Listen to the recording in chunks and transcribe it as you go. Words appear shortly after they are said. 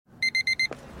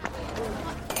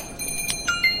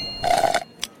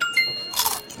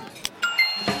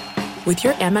With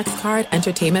your Amex card,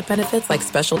 entertainment benefits like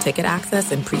special ticket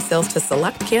access and pre-sales to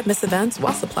select campus events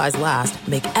while supplies last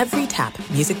make every tap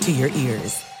music to your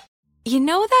ears. You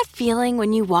know that feeling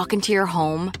when you walk into your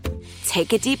home,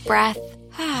 take a deep breath,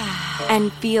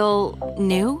 and feel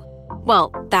new?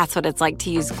 Well, that's what it's like to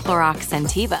use Clorox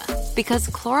Scentiva. Because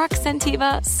Clorox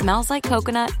Scentiva smells like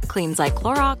coconut, cleans like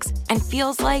Clorox, and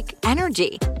feels like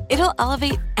energy. It'll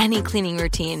elevate any cleaning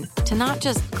routine to not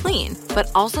just clean,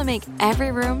 but also make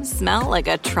every room smell like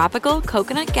a tropical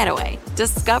coconut getaway.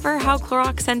 Discover how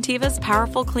Clorox Scentiva's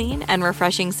powerful clean and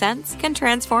refreshing scents can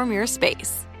transform your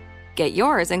space. Get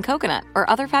yours in coconut or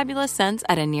other fabulous scents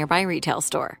at a nearby retail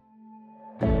store.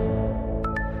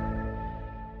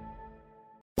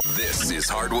 This is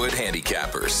Hardwood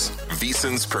Handicappers,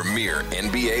 VSiN's premier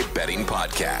NBA betting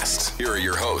podcast. Here are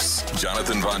your hosts,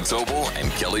 Jonathan Von Tobel and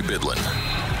Kelly Bidlin.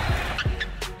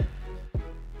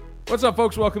 What's up,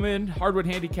 folks? Welcome in. Hardwood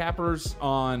Handicappers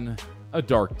on a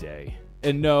dark day.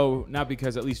 And no, not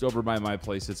because, at least over by my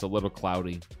place, it's a little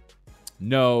cloudy.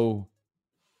 No,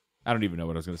 I don't even know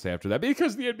what I was going to say after that,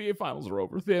 because the NBA Finals are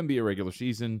over. The NBA regular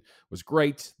season was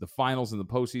great. The finals and the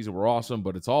postseason were awesome,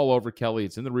 but it's all over, Kelly.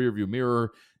 It's in the rearview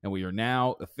mirror, and we are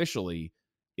now officially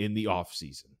in the off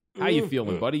season. How you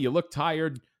feeling, buddy? You look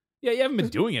tired. Yeah, you haven't been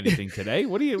doing anything today.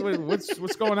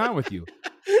 What's going on with you?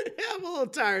 I'm a little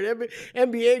tired.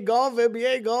 NBA golf.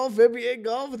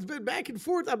 It's been back and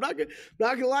forth. I'm not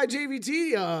gonna lie,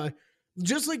 JVT.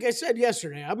 Just like I said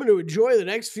yesterday, I'm going to enjoy the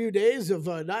next few days of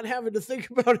not having to think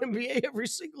about NBA every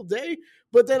single day.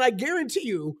 But then I guarantee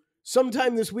you,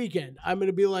 sometime this weekend, I'm going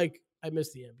to be like, I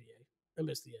miss the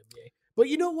NBA. But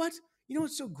you know what? You know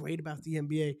what's so great about the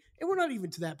NBA? And we're not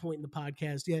even to that point in the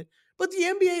podcast yet. But the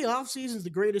NBA offseason is the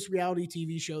greatest reality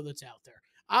TV show that's out there.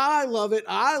 I love it.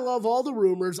 I love all the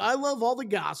rumors. I love all the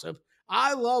gossip.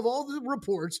 I love all the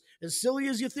reports, as silly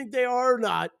as you think they are or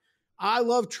not. I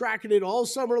love tracking it all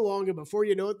summer long, and before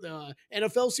you know it, the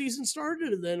NFL season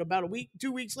started, and then about a week,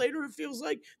 2 weeks later, it feels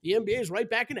like the NBA is right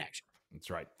back in action.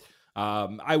 That's right.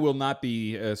 I will not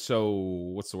be what's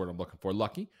the word I'm looking for?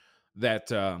 Lucky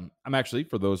that I'm actually,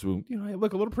 for those who, I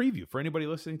look a little preview for anybody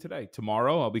listening today.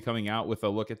 Tomorrow, I'll be coming out with a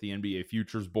look at the NBA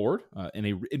Futures Board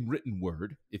in written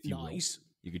word, if you will.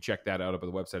 You can check that out up at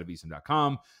the website of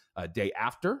VSiN.com. Day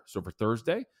after, so for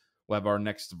Thursday, we'll have our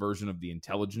next version of the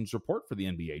intelligence report for the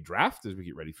NBA draft as we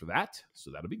get ready for that.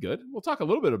 So that'll be good. We'll talk a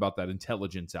little bit about that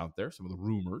intelligence out there. Some of the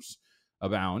rumors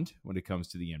abound when it comes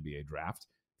to the NBA draft.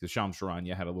 Because Shams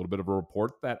Charania had a little bit of a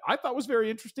report that I thought was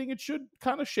very interesting. It should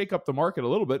kind of shake up the market a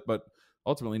little bit, but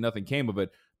ultimately nothing came of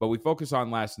it. But we focus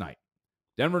on last night.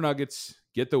 Denver Nuggets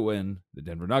get the win. The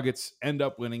Denver Nuggets end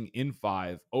up winning in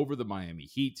 5 over the Miami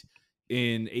Heat,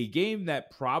 in a game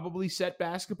that probably set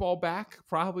basketball back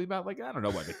probably about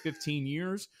 15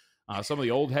 years. Some of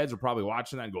the old heads are probably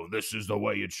watching that and going, this is the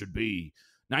way it should be.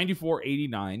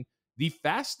 94-89, the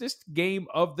fastest game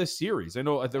of the series. I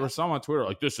know there were some on Twitter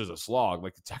like, this is a slog.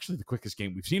 Like, it's actually the quickest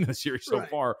game we've seen in the series so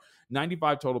far.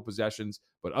 95 total possessions,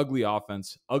 but ugly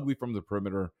offense, ugly from the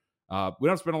perimeter. We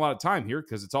don't spend a lot of time here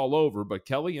because it's all over. But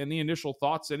Kelly, any initial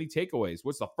thoughts, any takeaways?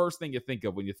 What's the first thing you think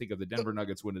of when you think of the Denver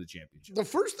Nuggets winning the championship? The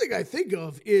first thing I think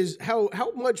of is how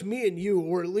much me and you,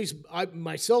 or at least I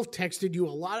myself, texted you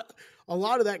a lot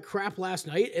of that crap last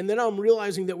night, and then I'm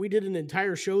realizing that we did an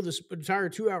entire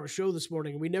 2-hour show this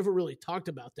morning, and we never really talked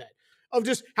about that. Of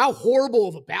just how horrible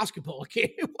of a basketball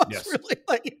game it was. Yes. Really,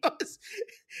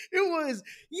 it was.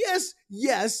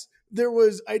 Yes. There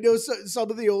was, I know some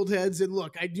of the old heads, and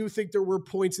look, I do think there were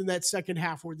points in that second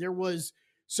half where there was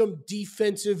some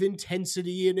defensive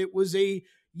intensity, and it was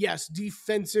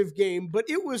defensive game, but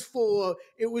it was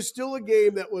still a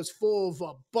game that was full of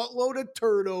a buttload of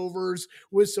turnovers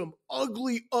with some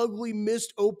ugly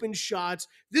missed open shots.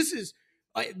 This is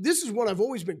what I've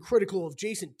always been critical of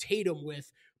Jason Tatum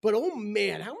with. But, oh,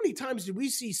 man, how many times did we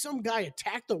see some guy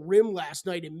attack the rim last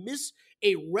night and miss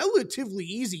a relatively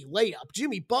easy layup?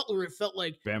 Jimmy Butler, it felt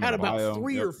like, had about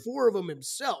 3 or 4 of them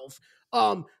himself.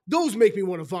 Those make me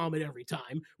want to vomit every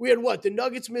time. We had the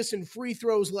Nuggets missing free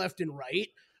throws left and right.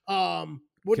 Can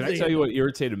I tell you what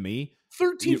irritated me?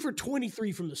 13 for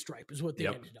 23 from the stripe is what they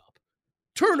ended up.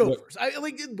 Turnovers.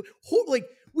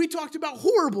 We talked about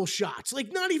horrible shots,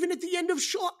 not even at the end of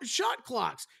shot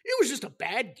clocks. It was just a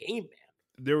bad game, man.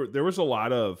 There was a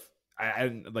lot of,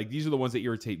 these are the ones that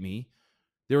irritate me.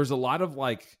 There was a lot of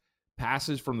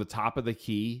passes from the top of the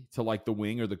key to the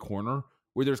wing or the corner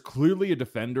where there's clearly a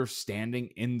defender standing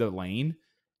in the lane,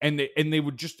 and they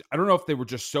would just, I don't know if they were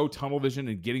just so tunnel vision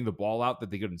and getting the ball out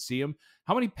that they couldn't see him.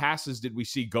 How many passes did we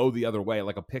see go the other way,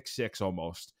 like a pick six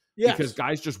almost, because Yes.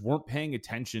 guys just weren't paying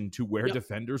attention to where Yep.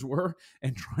 defenders were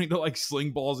and trying to like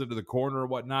sling balls into the corner or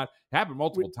whatnot. It happened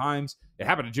multiple times. It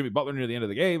happened to Jimmy Butler near the end of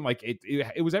the game. Like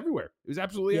it was everywhere. It was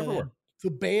absolutely everywhere. So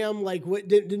Bam, like, what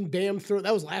didn't Bam throw?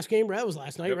 That was last game, right? That was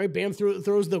last night, Yep. right? Bam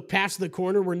throws the pass to the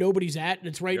corner where nobody's at, and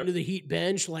it's right Yep. into the Heat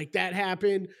bench. Like, that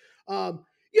happened.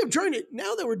 Yeah, I'm trying to,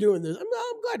 now that we're doing this, I'm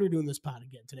glad we're doing this pod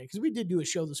again today, because we did do a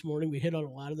show this morning. We hit on a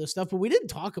lot of this stuff, but we didn't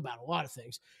talk about a lot of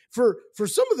things. For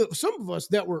some of us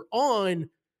that were on,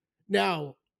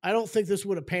 now, I don't think this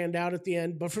would have panned out at the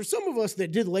end, but for some of us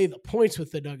that did lay the points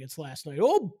with the Nuggets last night,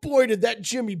 oh boy, did that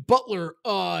Jimmy Butler,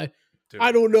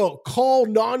 I don't know,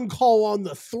 non-call on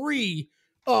the three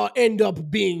end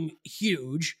up being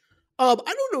huge. I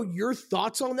don't know your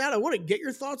thoughts on that. I want to get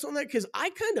your thoughts on that, because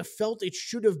I kind of felt it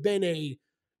should have been a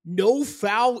no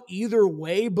foul either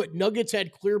way, but Nuggets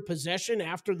had clear possession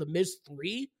after the missed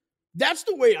three. That's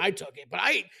the way I took it. But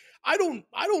I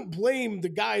don't blame the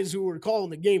guys who were calling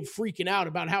the game freaking out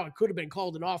about how it could have been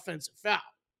called an offensive foul.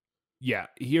 Yeah,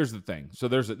 here's the thing. So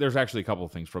there's actually a couple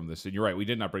of things from this, and you're right. We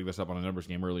did not bring this up on a numbers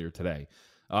game earlier today.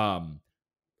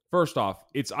 First off,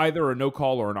 it's either a no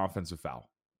call or an offensive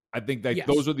foul. I think that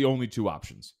those are the only two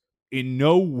options. In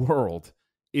no world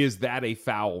is that a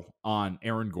foul on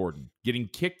Aaron Gordon. Getting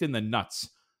kicked in the nuts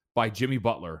by Jimmy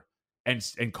Butler and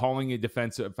calling a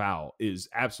defensive foul is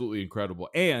absolutely incredible.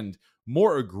 And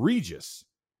more egregious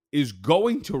is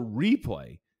going to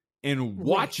replay and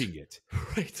watching it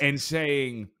and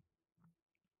saying,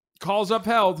 calls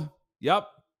upheld. Yep.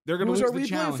 They're going to lose the challenge.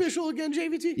 Who's our replay official again,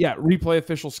 JVT? Yeah, replay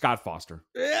official Scott Foster.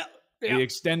 Yeah. The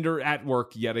extender at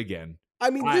work yet again. I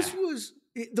mean, this was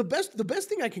the best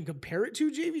thing I can compare it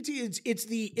to, JVT. It's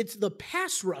the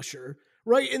pass rusher,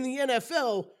 right, in the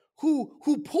NFL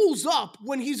who pulls up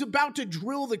when he's about to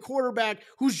drill the quarterback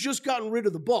who's just gotten rid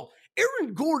of the ball.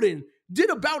 Aaron Gordon did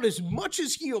about as much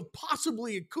as he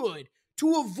possibly could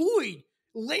to avoid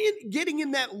getting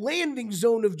in that landing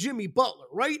zone of Jimmy Butler,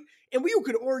 right? And we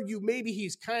could argue maybe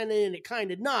he's kind of in it,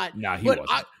 kind of not. Nah, he wasn't.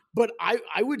 But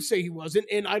I would say he wasn't,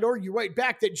 and I'd argue right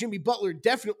back that Jimmy Butler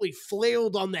definitely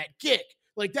flailed on that kick.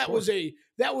 Like that was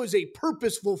a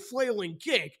purposeful flailing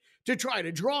kick to try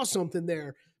to draw something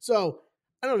there. So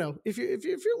I don't know if you're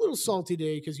a little salty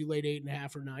today because you laid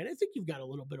 8.5 or 9. I think you've got a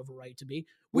little bit of a right to be.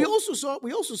 We also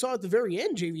saw at the very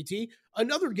end, JVT,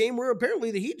 another game where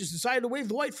apparently the Heat just decided to wave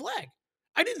the white flag.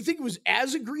 I didn't think it was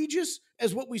as egregious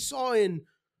as what we saw in,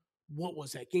 what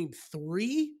was that, game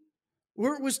 3?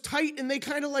 Where it was tight and they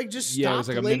kind of like just stopped. Yeah, it was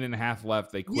like a minute and a half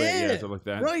left. They quit. Yeah, something like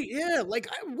that. Right, yeah. Like,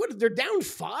 they're down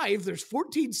 5. There's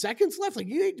 14 seconds left. Like,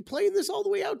 you ain't playing this all the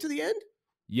way out to the end?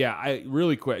 Yeah, I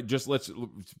really quick. Just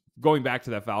going back to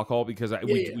that foul call, because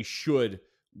we should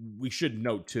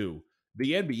note too,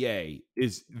 the NBA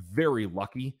is very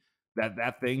lucky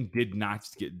that thing did not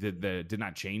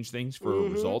change things for a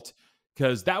result,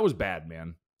 because that was bad,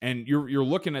 man. And you're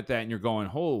looking at that and you're going,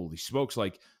 holy smokes,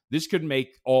 like this could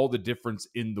make all the difference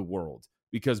in the world,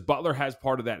 because Butler has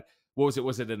part of that. What was it?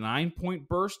 Was it a 9-point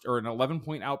burst or an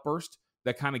 11-point outburst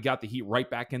that kind of got the Heat right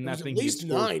back in that thing? At least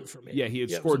 9 for me. Yeah, he had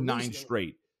scored 9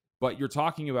 straight. But you're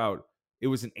talking about, it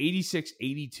was an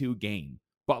 86-82 game.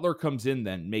 Butler comes in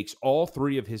then, makes all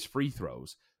 3 of his free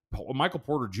throws. Michael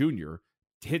Porter Jr.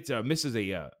 misses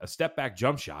a step back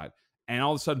jump shot, and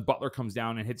all of a sudden Butler comes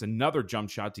down and hits another jump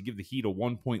shot to give the Heat a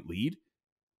 1-point lead.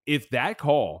 If that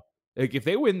call, like if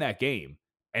they win that game,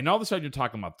 and all of a sudden you're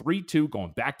talking about 3-2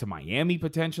 going back to Miami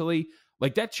potentially,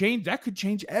 like that could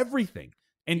change everything.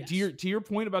 And to your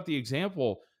point about the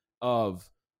example of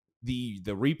the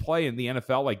replay in the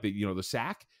NFL, like the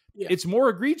sack, it's more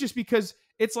egregious because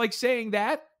it's like saying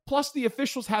that, plus the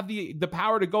officials have the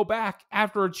power to go back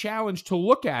after a challenge to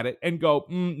look at it and go,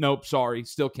 nope, sorry,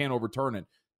 still can't overturn it.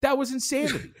 That was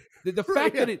insanity. The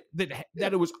fact that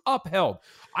it was upheld.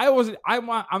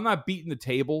 I'm not beating the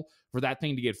table for that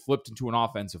thing to get flipped into an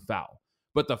offensive foul,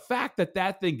 but the fact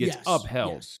that thing gets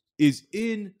upheld is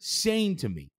insane to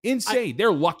me. Insane.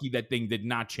 They're lucky that thing did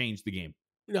not change the game.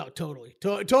 No, totally.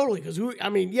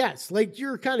 Because like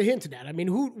you're kind of hinting at. I mean,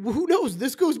 who knows?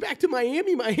 This goes back to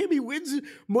Miami. Miami wins,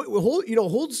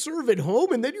 holds serve at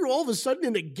home, and then you're all of a sudden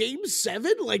in a game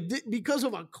 7, like because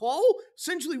of a call,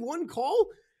 essentially one call.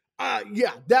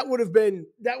 That would have been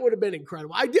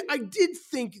incredible. I did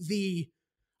think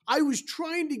I was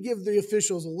trying to give the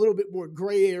officials a little bit more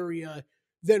gray area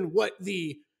than what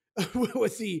the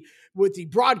with the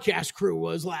broadcast crew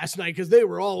was last night, because they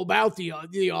were all about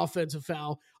the offensive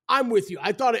foul. I'm with you.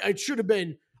 I thought it should have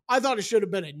been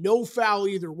a no foul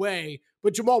either way,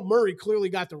 but Jamal Murray clearly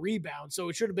got the rebound, so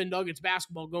it should have been Nuggets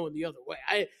basketball going the other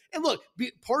way.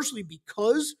 Partially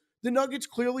because the Nuggets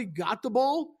clearly got the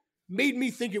ball, made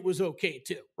me think it was okay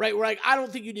too, right? We're like, I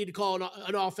don't think you need to call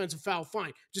an offensive foul.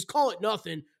 Fine. Just call it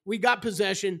nothing. We got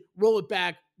possession, roll it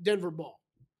back, Denver ball.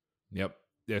 Yep.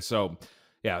 Yeah. So,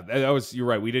 yeah, that was, you're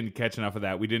right. We didn't catch enough of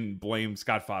that. We didn't blame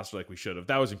Scott Foster like we should have.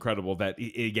 That was incredible that,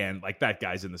 again, like that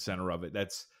guy's in the center of it.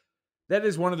 That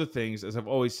is one of the things, as I've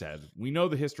always said, we know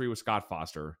the history with Scott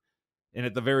Foster. And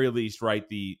at the very least, right,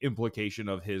 the implication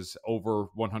of his over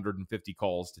 150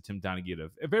 calls to Tim Donaghy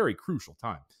at a very crucial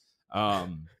time.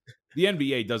 The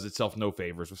NBA does itself no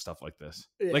favors with stuff like this.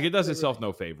 Yeah, like, it does itself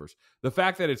no favors. The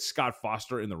fact that it's Scott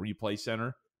Foster in the replay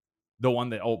center, the one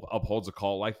that upholds a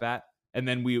call like that, and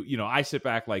then I sit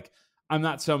back like, I'm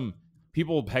not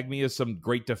people peg me as some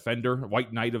great defender,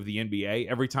 white knight of the NBA.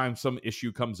 Every time some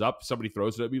issue comes up, somebody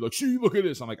throws it at me like, "Gee, look at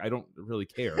this." I'm like, I don't really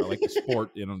care. I like the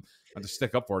sport, I have to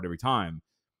stick up for it every time.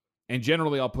 And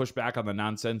generally, I'll push back on the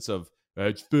nonsense of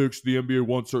it's fixed. The NBA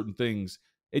wants certain things.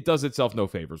 It does itself no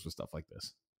favors with stuff like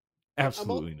this.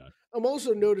 Absolutely none. I'm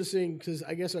also noticing, because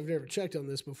I guess I've never checked on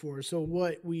this before. So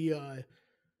what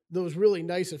those really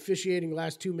nice officiating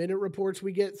last 2-minute reports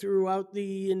we get throughout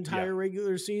the entire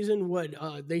regular season,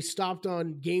 they stopped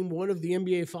on game 1 of the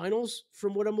NBA Finals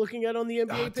from what I'm looking at on the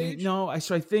NBA page? No, I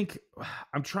think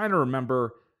I'm trying to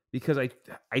remember because I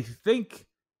think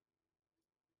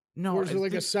no. Or is there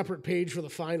like a separate page for the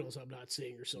finals I'm not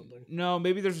seeing or something? No,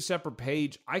 maybe there's a separate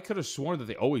page. I could have sworn that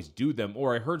they always do them,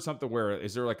 or I heard something where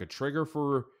is there like a trigger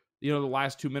for the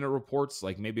last 2-minute reports?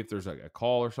 Like maybe if there's like a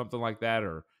call or something like that,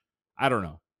 or I don't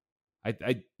know.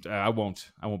 I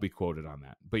won't be quoted on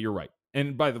that, but you're right.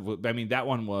 And by the way, I mean that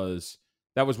was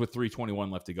with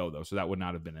 3:21 left to go though, so that would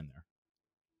not have been in there.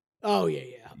 Oh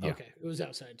yeah. Okay, it was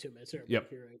outside 2 minutes.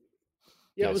 Yep. You're right.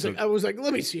 Yeah, I was like,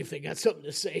 let me see if they got something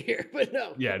to say here, but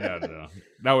no. Yeah,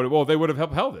 no. They would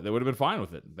have held it. They would have been fine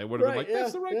with it. They would have been like,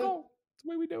 that's the right call. That's the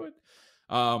way we do it.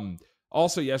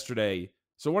 Also yesterday,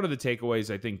 so one of the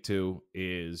takeaways I think too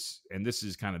is, and this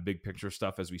is kind of big picture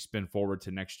stuff as we spin forward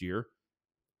to next year,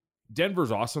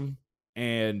 Denver's awesome,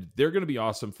 and they're going to be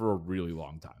awesome for a really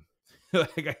long time.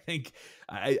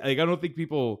 I don't think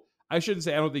people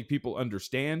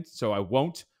understand, so I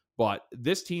won't. But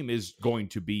this team is going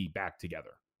to be back together.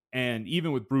 And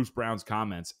even with Bruce Brown's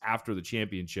comments after the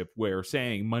championship, where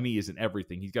saying money isn't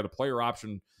everything, he's got a player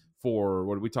option for,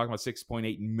 what are we talking about,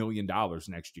 $6.8 million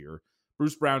next year.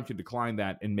 Bruce Brown can decline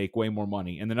that and make way more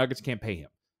money, and the Nuggets can't pay him.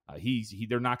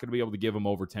 They're not going to be able to give him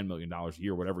over $10 million a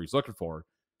year, whatever he's looking for.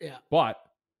 Yeah. But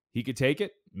he could take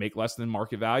it, make less than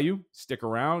market value, stick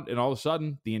around, and all of a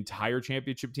sudden, the entire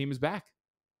championship team is back.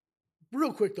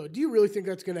 Real quick, though, do you really think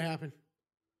that's going to happen?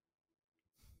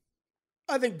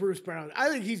 I think Bruce Brown,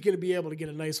 he's going to be able to get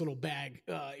a nice little bag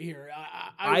here.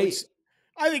 I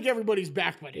think everybody's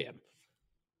back but him.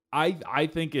 I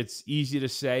think it's easy to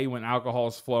say when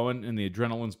alcohol's flowing and the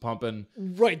adrenaline's pumping.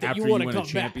 Right, that after you want to win come a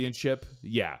championship. Back.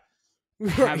 Yeah.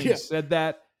 Right, Having said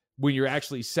that, when you're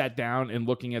actually sat down and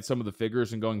looking at some of the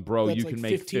figures and going, bro, that's you like can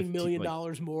make $15 million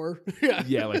more.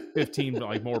 Yeah, like 15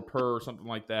 like more per or something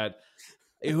like that.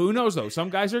 Who knows though? Some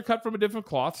guys are cut from a different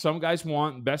cloth. Some guys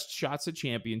want best shots at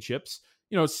championships.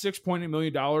 $6.8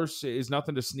 million is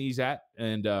nothing to sneeze at,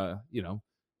 and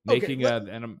making and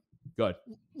I'm good.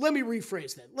 Let me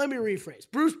rephrase that.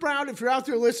 Bruce Brown, if you're out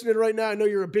there listening right now, I know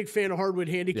you're a big fan of hardwood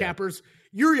handicappers. Yeah.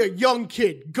 You're a young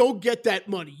kid. Go get that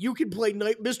money. You can play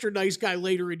Mr. Nice Guy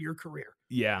later in your career.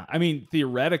 Yeah, I mean,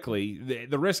 theoretically,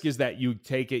 the risk is that you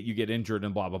take it, you get injured,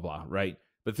 and blah blah blah, right?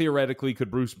 But theoretically, could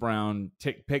Bruce Brown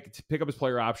pick up his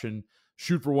player option,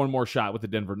 shoot for one more shot with the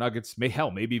Denver Nuggets,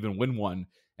 maybe even win one,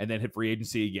 and then hit free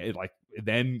agency,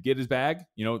 then get his bag,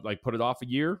 put it off a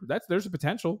year? There's a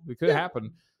potential. It could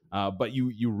happen. But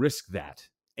you risk that,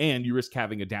 and you risk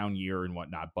having a down year and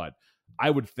whatnot. But I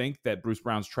would think that Bruce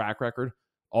Brown's track record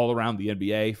all around the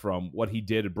NBA, from what he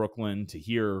did at Brooklyn to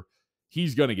here,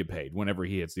 he's going to get paid whenever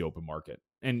he hits the open market,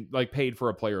 and paid for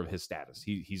a player of his status.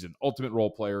 He's an ultimate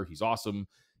role player. He's awesome.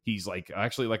 He's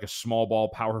actually like a small ball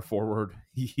power forward.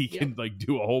 He can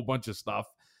do a whole bunch of stuff.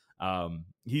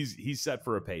 He's set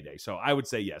for a payday. So I would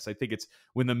say yes. I think it's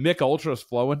when the Mick Ultra is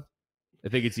flowing, I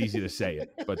think it's easy to say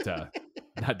it, but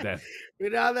not that.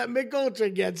 You know how that Mick Ultra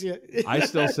gets you. I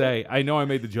still say, I know I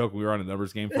made the joke when we were on a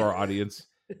numbers game for our audience.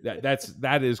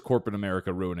 That is corporate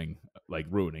America ruining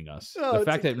us. Oh, the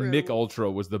fact that incredible. Mick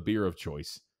Ultra was the beer of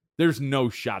choice. There's no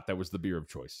shot that was the beer of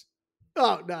choice.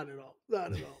 Oh, not at all.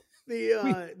 Not at all.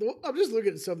 I'm just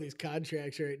looking at some of these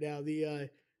contracts right now.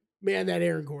 Man, that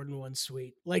Aaron Gordon one's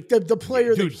sweet. Like the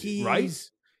player Dude, that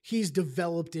he's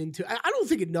developed into. I don't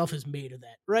think enough is made of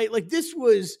that, right? Like this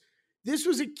was this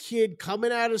was a kid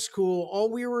coming out of school.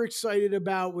 All we were excited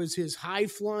about was his high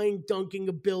flying dunking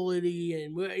ability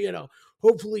and,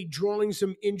 hopefully drawing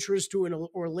some interest to an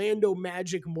Orlando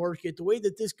Magic market. The way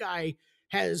that this guy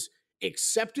has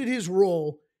accepted his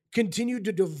role, continued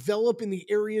to develop in the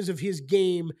areas of his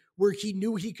game where he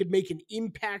knew he could make an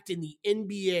impact in the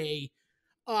NBA,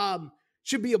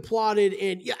 should be applauded.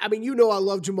 And yeah, I mean, I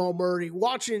love Jamal Murray.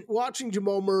 Watching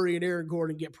Jamal Murray and Aaron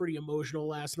Gordon get pretty emotional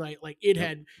last night. Like it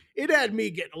had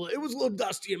me getting it was a little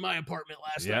dusty in my apartment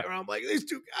last night where I'm like, these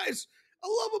two guys, I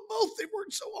love them both. They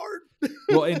worked so hard.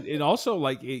 Well, and also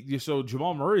so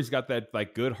Jamal Murray's got that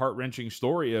like good heart wrenching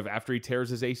story of after he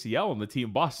tears his ACL and the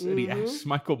team busts, and he asks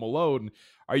Michael Malone,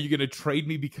 "Are you going to trade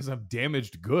me because I'm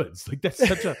damaged goods?" Like that's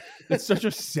such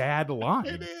a sad line.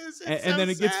 It is. And then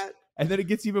it gets. And then it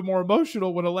gets even more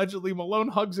emotional when allegedly Malone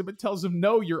hugs him and tells him,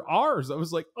 "No, you're ours." I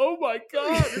was like, "Oh my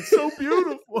God, it's so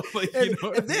beautiful."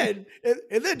 And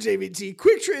then JVT,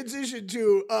 quick transition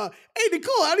to, hey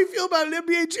Nicole, how do you feel about an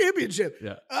NBA championship?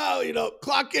 Yeah. Oh,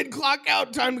 clock in, clock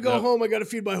out, time to go home. I got to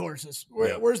feed my horses.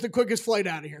 Where's the quickest flight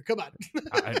out of here? Come on.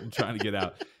 I'm trying to get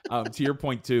out. To your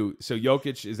point too. So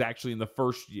Jokic is actually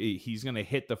he's going to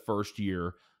hit the first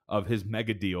year of his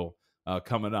mega deal.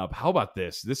 Coming up. How about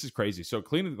this? This is crazy. So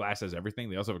Cleaning the Glass has everything.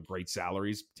 They also have a great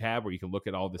salaries tab where you can look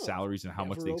at all the salaries and how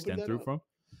much they extend through from.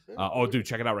 Dude,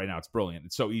 check it out right now. It's brilliant.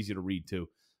 It's so easy to read too.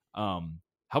 How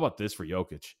about this for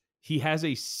Jokic? He has a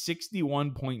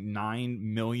 $61.9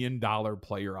 million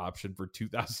player option for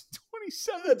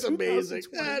 2027. That's amazing.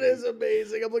 That is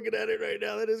amazing. I'm looking at it right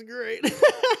now. That is great.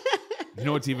 You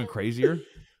know what's even crazier?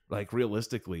 Like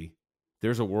realistically,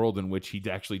 there's a world in which he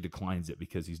actually declines it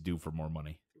because he's due for more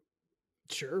money.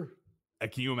 Sure.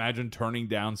 Can you imagine turning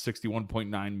down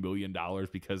 $61.9 million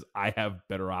because I have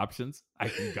better options? I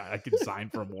can sign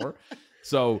for more.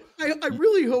 So I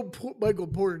really hope Michael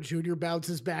Porter Jr.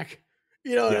 bounces back.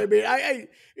 You know what I mean? I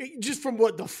just from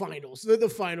what the finals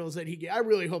that he get, I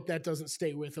really hope that doesn't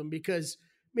stay with him because,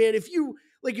 man, if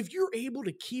you're able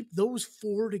to keep those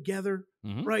four together,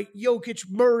 right? Jokic,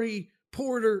 Murray,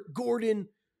 Porter, Gordon,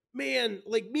 man,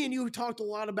 like me and you talked a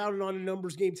lot about it on a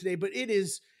numbers game today, but it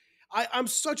is. I'm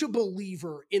such a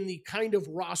believer in the kind of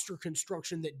roster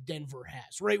construction that Denver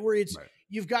has, right? Where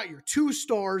you've got your two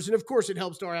stars, and of course it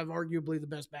helps to have arguably the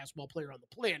best basketball player on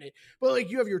the planet, but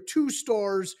like you have your two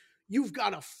stars, you've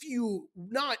got a few,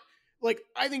 not like,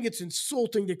 I think it's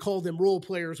insulting to call them role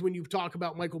players when you talk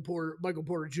about Michael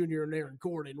Porter Jr. and Aaron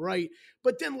Gordon, right?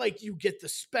 But then like you get the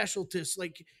specialists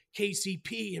like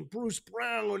KCP and Bruce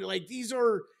Brown, like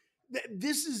you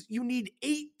need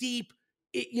 8 deep,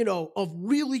 of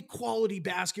really quality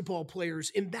basketball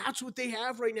players. And that's what they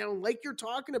have right now. And like you're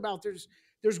talking about, there's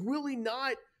really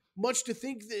not much to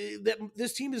think that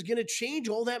this team is going to change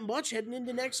all that much heading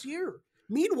into next year.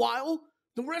 Meanwhile,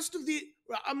 the rest of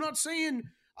I'm not saying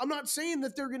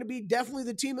that they're going to be definitely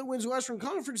the team that wins Western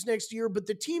Conference next year, but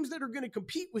the teams that are going to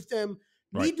compete with them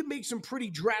need to make some pretty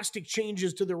drastic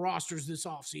changes to their rosters this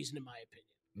offseason, in my opinion.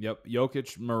 Yep,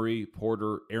 Jokic, Murray,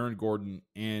 Porter, Aaron Gordon,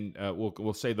 and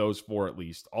we'll say those four at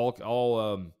least,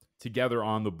 all together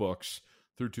on the books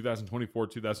through 2024,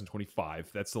 2025.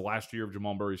 That's the last year of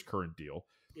Jamal Murray's current deal.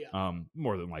 Yeah.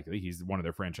 More than likely, he's one of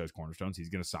their franchise cornerstones. He's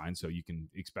going to sign, so you can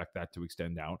expect that to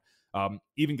extend out.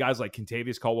 Even guys like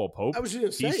Kentavious Caldwell-Pope, I was going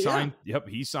to say, he signed. Yep,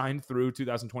 he signed through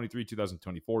 2023,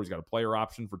 2024. He's got a player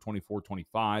option for 24,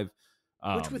 25.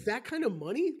 Which with that kind of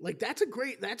money, like that's a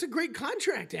great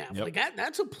contract to have. Like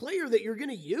that's a player that you're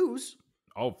going to use.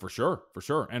 Oh, for sure.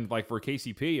 And like for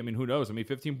KCP, I mean, who knows? I mean,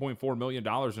 $15.4 million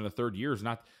in a third year is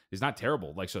not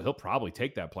terrible. Like, so he'll probably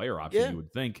take that player option, you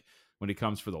would think, when it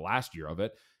comes for the last year of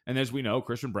it. And as we know,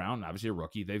 Christian Brown, obviously a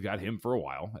rookie, they've got him for a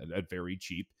while at very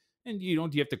cheap. And do you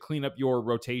have to clean up your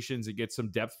rotations and get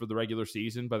some depth for the regular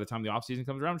season by the time the offseason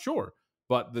comes around? Sure.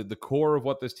 But the core of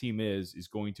what this team is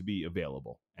going to be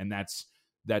available. And that's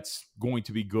going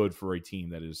to be good for a team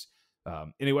that is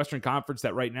in a Western Conference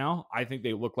that right now, I think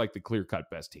they look like the clear-cut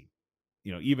best team.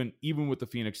 Even with the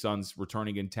Phoenix Suns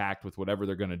returning intact with whatever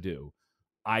they're going to do,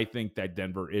 I think that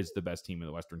Denver is the best team in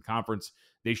the Western Conference.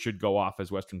 They should go off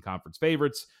as Western Conference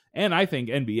favorites, and I think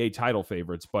NBA title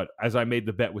favorites. But as I made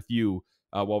the bet with you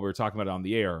while we were talking about it on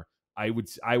the air, I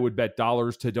would bet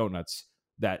dollars to donuts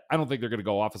that I don't think they're going to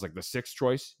go off as like the 6th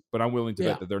choice, but I'm willing to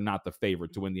bet that they're not the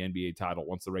favorite to win the NBA title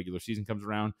once the regular season comes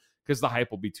around, because the hype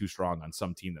will be too strong on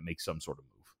some team that makes some sort of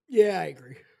move. Yeah, I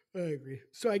agree.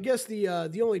 So I guess the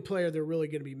only player they're really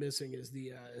going to be missing is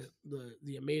the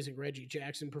amazing Reggie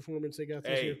Jackson performance they got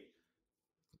this year.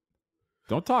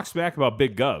 Don't talk smack about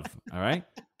Big Gov, all right?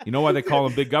 You know why they call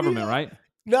him Big Government, right?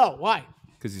 No, why?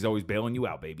 Because he's always bailing you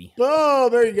out, baby. Oh,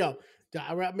 there you go.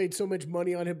 I made so much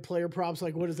money on him player props.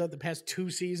 Like, what is that? The past 2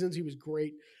 seasons, he was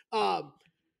great.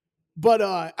 But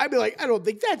I'd be like, I don't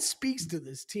think that speaks to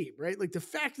this team, right? Like the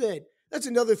fact that that's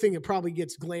another thing that probably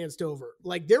gets glanced over.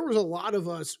 Like there was a lot of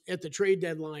us at the trade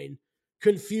deadline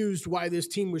confused why this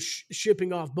team was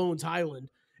shipping off Bones Highland.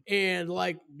 And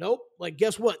like, nope. Like,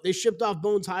 guess what? They shipped off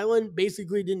Bones Highland,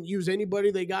 basically didn't use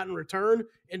anybody they got in return,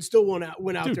 and still went out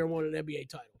there and won an NBA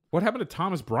title. What happened to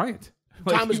Thomas Bryant?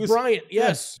 Like, Thomas Bryant,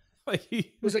 yes. Like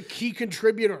he was a key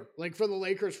contributor, like for the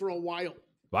Lakers for a while.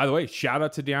 By the way, shout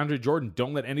out to DeAndre Jordan.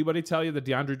 Don't let anybody tell you that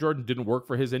DeAndre Jordan didn't work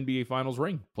for his NBA Finals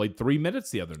ring. Played 3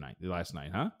 minutes the last night,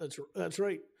 huh? That's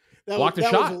right. Blocked a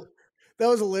shot. That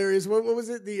was hilarious. What was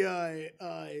it?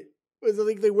 I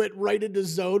think they went right into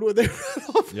zone when they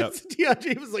yep.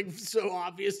 DeAndre was like so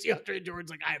obvious. DeAndre Jordan's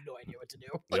like, I have no idea what to do.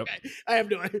 Like yep. I have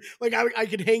no idea. Like I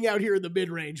could hang out here in the mid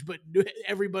range, but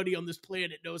everybody on this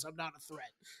planet knows I'm not a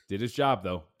threat. Did his job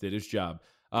though. Did his job.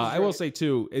 I will say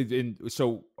too,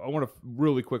 so I want to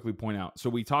really quickly point out. So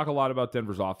we talk a lot about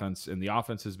Denver's offense, and the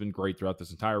offense has been great throughout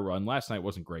this entire run. Last night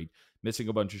wasn't great, missing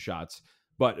a bunch of shots.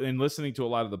 But in listening to a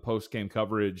lot of the post-game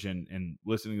coverage and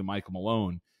listening to Michael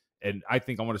Malone, and I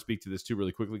think I want to speak to this too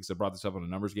really quickly because I brought this up on a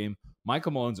numbers game.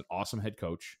 Michael Malone's an awesome head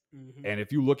coach. Mm-hmm. And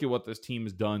if you look at what this team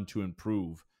has done to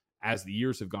improve as the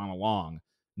years have gone along,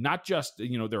 not just,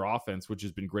 their offense, which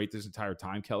has been great this entire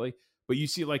time, Kelly, but you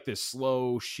see like this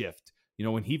slow shift.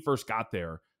 When he first got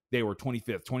there, they were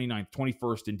 25th, 29th,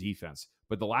 21st in defense.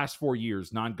 But the last 4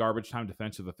 years, non-garbage time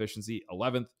defensive efficiency,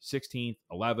 11th, 16th,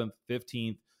 11th,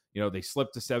 15th. They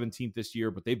slipped to 17th this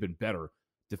year, but they've been better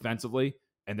defensively.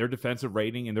 And their defensive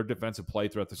rating and their defensive play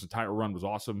throughout this entire run was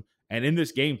awesome. And in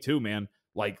this game too, man,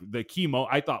 like the key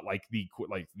I thought like the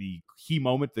key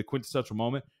moment, the quintessential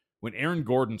moment when Aaron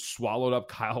Gordon swallowed up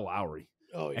Kyle Lowry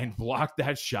and blocked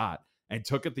that shot and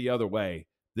took it the other way.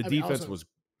 The defense was,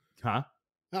 huh?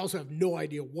 I also have no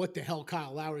idea what the hell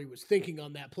Kyle Lowry was thinking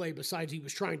on that play besides he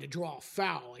was trying to draw a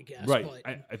foul, I guess. Right.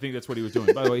 But I think that's what he was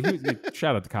doing. By the way,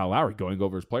 shout out to Kyle Lowry going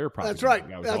over his player props. That's right.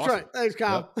 That That's awesome. right. Thanks,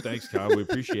 Kyle. Yep. Thanks, Kyle. We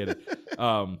appreciate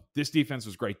it. This defense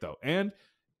was great, though. And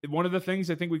one of the things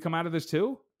I think we come out of this,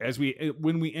 too,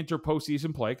 when we enter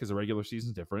postseason play, because the regular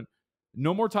season's different,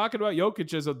 no more talking about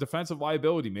Jokic as a defensive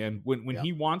liability, man. When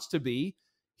he wants to be,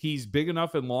 he's big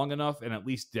enough and long enough and at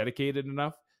least dedicated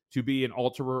enough to be an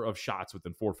alterer of shots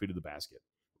within 4 feet of the basket.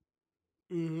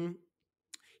 Mm-hmm.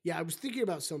 Yeah, I was thinking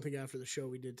about something after the show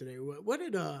we did today. Who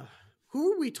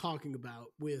were we talking about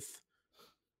with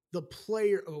the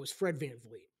player? Oh, it was Fred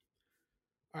VanVleet.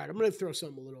 All right, I'm going to throw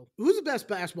something a little. Who's the best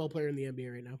basketball player in the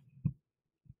NBA right now?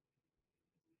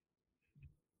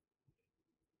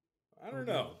 I don't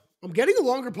know. I'm getting a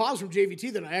longer pause from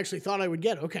JVT than I actually thought I would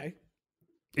get. Okay.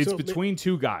 It's between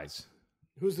 2 guys.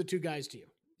 Who's the 2 guys to you?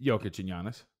 Jokic and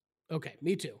Giannis. Okay,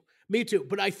 me too.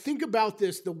 But I think about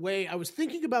this the way I was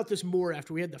thinking about this more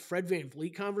after we had the Fred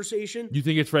VanVleet conversation. You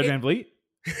think it's Fred VanVleet?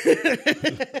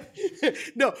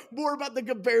 No, more about the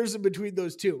comparison between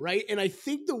those two, right? And I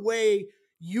think the way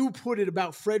you put it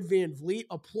about Fred VanVleet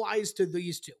applies to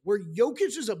these two, where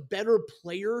Jokic is a better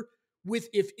player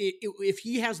if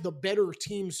he has the better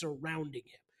team surrounding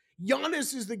him.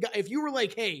 Giannis is the guy. If you were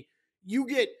like, hey,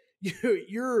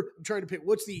 you're trying to pick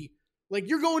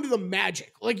you're going to the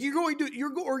Magic. Like you're going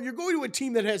to a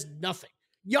team that has nothing.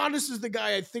 Giannis is the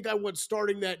guy I think I want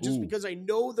starting that just because I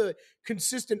know the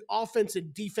consistent offense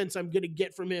and defense I'm going to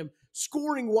get from him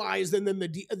scoring wise. And then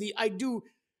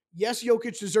yes,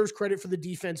 Jokic deserves credit for the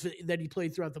defense that he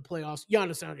played throughout the playoffs.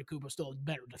 Giannis Antetokounmpo is still a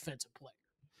better defensive player.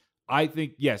 I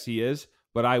think, yes, he is.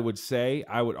 But I would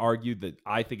argue that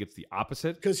I think it's the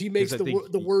opposite. Because he makes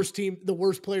the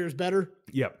worst players better.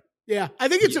 Yep. Yeah, I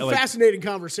think it's a fascinating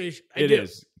conversation. It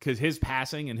is, because his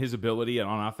passing and his ability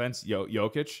on offense,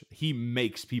 Jokic, he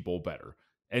makes people better.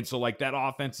 And so, that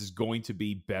offense is going to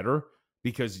be better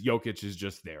because Jokic is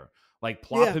just there.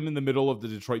 Plop him in the middle of the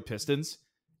Detroit Pistons,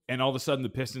 and all of a sudden the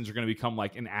Pistons are going to become,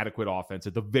 an adequate offense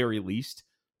at the very least,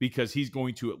 because he's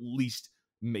going to at least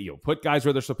put guys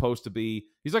where they're supposed to be.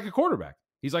 He's like a quarterback.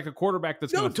 He's like a quarterback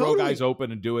that's going to throw guys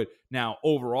open and do it. Now,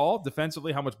 overall,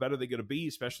 defensively, how much better are they going to be,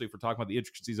 especially if we're talking about the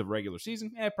intricacies of a regular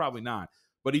season? Probably not.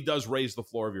 But he does raise the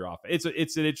floor of your offense.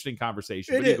 It's an interesting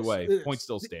conversation. But either way, point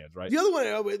still stands, right? The other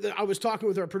one, I was talking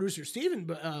with our producer, Steven,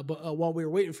 while we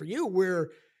were waiting for you, where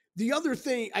the other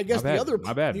thing, I guess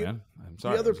My bad, man. I'm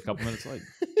sorry. I was a couple minutes late.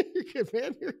 You're good,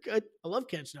 man. You're good. I love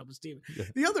catching up with Steven. Yeah.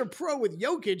 The other pro with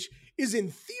Jokic is,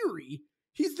 in theory,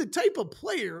 he's the type of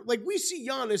player, we see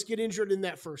Giannis get injured in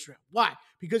that first round. Why?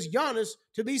 Because Giannis,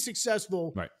 to be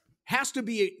successful, has to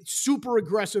be a super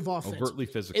aggressive offense. Overtly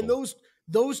physical. And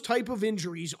those type of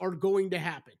injuries are going to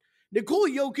happen. Nikola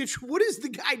Jokic, what does the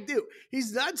guy do?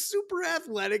 He's not super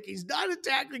athletic. He's not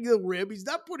attacking the rim. He's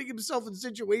not putting himself in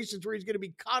situations where he's going to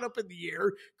be caught up in the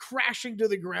air, crashing to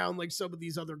the ground like some of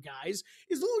these other guys.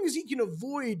 As long as he can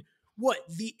avoid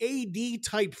the AD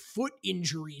type foot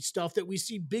injury stuff that we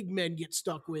see big men get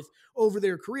stuck with over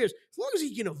their careers. As long as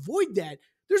he can avoid that,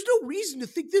 there's no reason to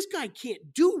think this guy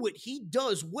can't do what he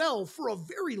does well for a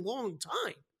very long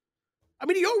time. I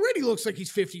mean, he already looks like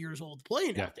he's 50 years old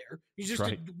playing out there. He's just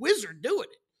a wizard doing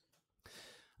it.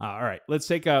 All right, let's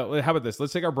take how about this?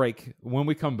 Let's take our break. When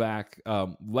we come back,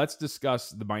 let's discuss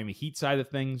the Miami Heat side of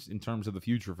things in terms of the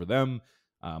future for them.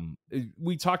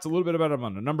 We talked a little bit about them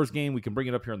on the numbers game. We can bring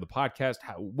it up here on the podcast.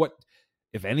 What,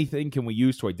 if anything, can we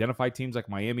use to identify teams like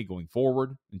Miami going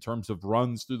forward in terms of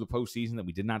runs through the postseason that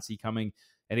we did not see coming?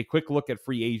 And a quick look at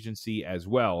free agency as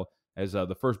well, as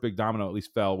the first big domino at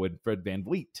least fell when Fred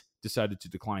VanVleet decided to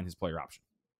decline his player option.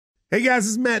 Hey guys,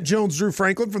 this is Matt Jones, Drew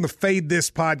Franklin from the Fade This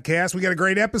podcast. We got a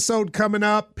great episode coming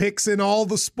up, picks in all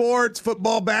the sports,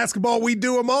 football, basketball, we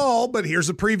do them all, but here's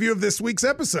a preview of this week's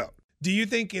episode. Do you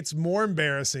think it's more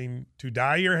embarrassing to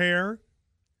dye your hair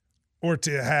or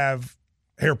to have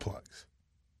hair plugs?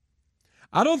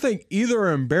 I don't think either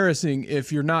are embarrassing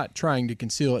if you're not trying to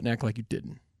conceal it and act like you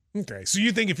didn't. Okay, so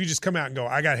you think if you just come out and go,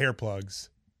 I got hair plugs.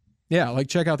 Yeah, like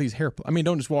check out these hair plugs. I mean,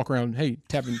 don't just walk around,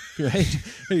 tapping,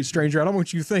 hey, stranger, I don't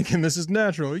want you thinking this is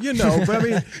natural. But I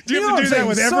mean, do you have to do that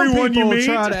with everyone you meet?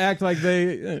 Try to act like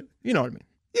they, you know what I mean?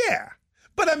 Yeah.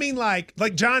 But I mean, like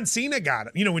John Cena got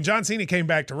it. You know, when John Cena came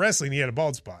back to wrestling, he had a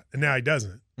bald spot, and now he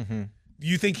doesn't. Mm-hmm.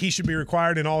 You think he should be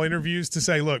required in all interviews to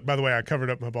say, look, by the way, I covered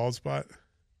up my bald spot?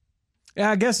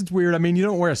 Yeah, I guess it's weird. I mean, you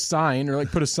don't wear a sign or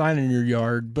put a sign in your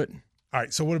yard, but. All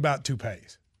right, so what about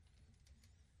toupees?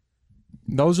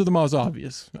 Those are the most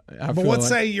obvious. But let's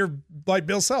say you're like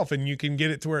Bill Self and you can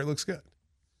get it to where it looks good.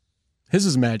 His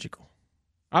is magical.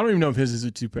 I don't even know if his is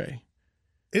a toupee.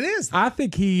 It is. I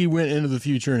think he went into the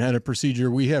future and had a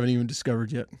procedure we haven't even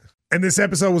discovered yet. And this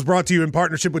episode was brought to you in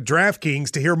partnership with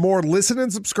DraftKings. To hear more, listen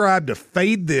and subscribe to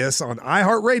Fade This on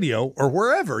iHeartRadio or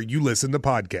wherever you listen to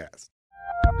podcasts.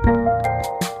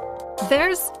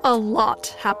 There's a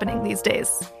lot happening these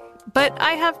days. But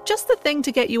I have just the thing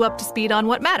to get you up to speed on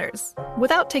what matters,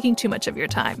 without taking too much of your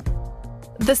time.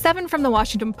 The 7 from the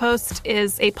Washington Post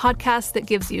is a podcast that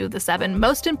gives you the 7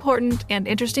 most important and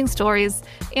interesting stories,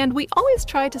 and we always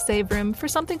try to save room for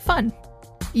something fun.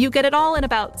 You get it all in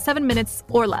about 7 minutes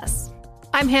or less.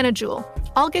 I'm Hannah Jewell.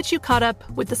 I'll get you caught up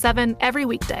with the 7 every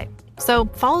weekday. So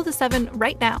follow the 7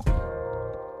 right now.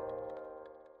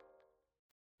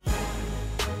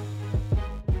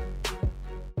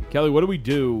 Kelly, what do we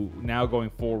do now going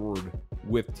forward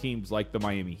with teams like the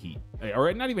Miami Heat?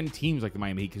 Or not even teams like the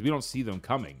Miami Heat, because we don't see them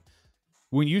coming.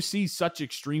 When you see such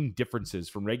extreme differences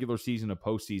from regular season to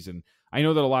postseason, I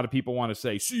know that a lot of people want to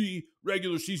say, see,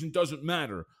 regular season doesn't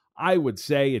matter. I would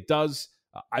say it does.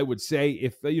 I would say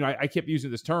if, I kept using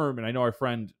this term, and I know our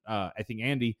friend, I think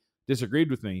Andy,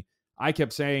 disagreed with me. I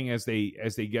kept saying as they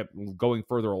get going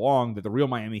further along that the real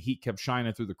Miami Heat kept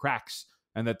shining through the cracks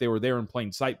and that they were there in plain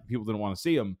sight. People didn't want to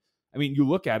see them. I mean, you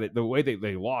look at it, the way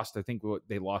they lost, I think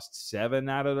they lost 7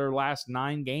 out of their last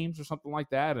 9 games or something like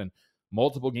that, and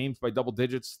multiple games by double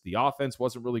digits. The offense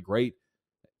wasn't really great.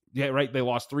 Yeah, right. They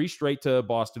lost 3 straight to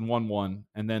Boston, 1-1,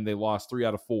 and then they lost 3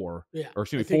 out of 4. Yeah, or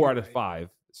excuse me, 4 out of 5.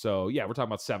 So, yeah, we're talking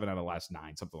about 7 out of the last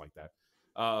 9, something like that.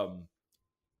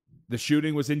 The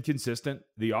shooting was inconsistent.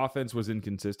 The offense was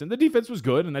inconsistent. The defense was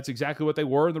good, and that's exactly what they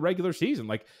were in the regular season.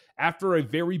 Like, after a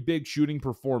very big shooting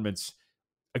performance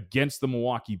against the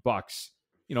Milwaukee Bucks,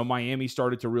 Miami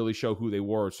started to really show who they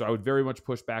were. So I would very much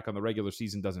push back on the regular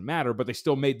season doesn't matter, but they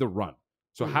still made the run.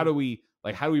 So how do we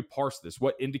parse this?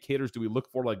 What indicators do we look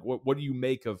for? Like, what do you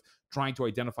make of trying to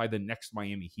identify the next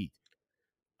Miami Heat?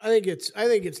 I think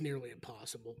it's nearly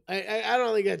impossible. I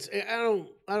don't think that's. I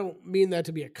don't mean that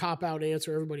to be a cop-out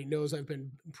answer. Everybody knows I've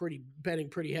been betting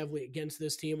pretty heavily against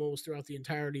this team almost throughout the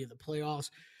entirety of the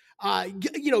playoffs.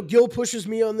 Gil pushes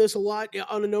me on this a lot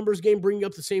on a numbers game, bringing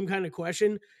up the same kind of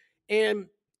question. And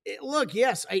look,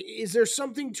 yes, is there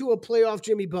something to a playoff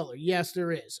Jimmy Butler? Yes,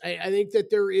 there is. I think that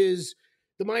there is.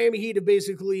 The Miami Heat have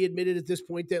basically admitted at this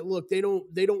point that, look, they don't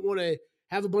want to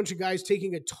have a bunch of guys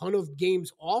taking a ton of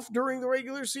games off during the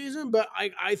regular season, but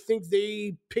I think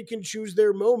they pick and choose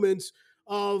their moments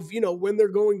of, when they're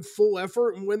going full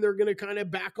effort and when they're going to kind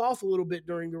of back off a little bit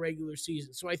during the regular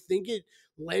season. So I think it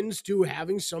lends to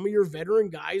having some of your veteran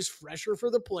guys fresher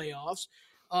for the playoffs,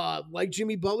 like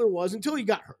Jimmy Butler was until he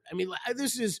got hurt. I mean,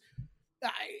 this is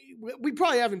we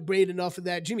probably haven't made enough of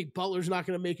that. Jimmy Butler's not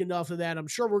going to make enough of that. I'm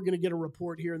sure we're going to get a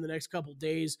report here in the next couple of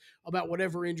days about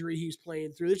whatever injury he's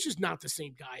playing through. It's just not the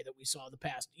same guy that we saw the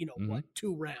past,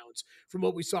 2 rounds from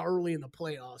what we saw early in the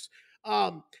playoffs.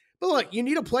 But look, you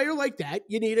need a player like that.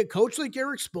 You need a coach like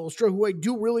Erik Spoelstra, who I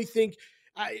do really think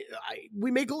we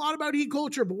make a lot about Heat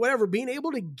culture, but whatever, being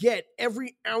able to get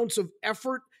every ounce of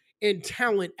effort and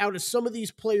talent out of some of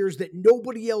these players that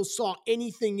nobody else saw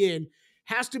anything in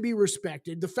has to be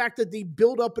respected. The fact that they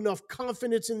build up enough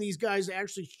confidence in these guys to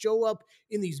actually show up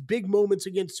in these big moments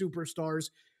against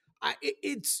superstars.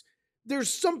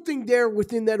 There's something there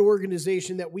within that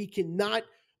organization that we cannot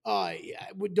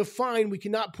define. We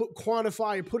cannot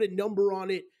quantify or put a number on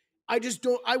it. I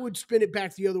would spin it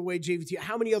back the other way, JVT.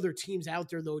 How many other teams out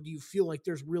there, though, do you feel like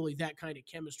there's really that kind of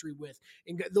chemistry with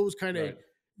and those kind of,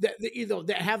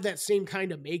 that have that same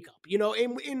kind of makeup,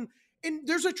 and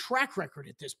there's a track record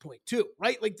at this point too,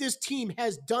 right? Like this team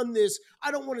has done this.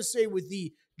 I don't want to say with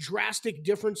the drastic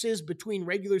differences between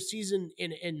regular season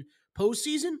and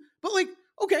postseason, but like,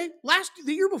 okay,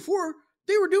 the year before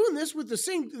they were doing this with the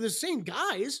same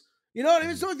guys. You know what I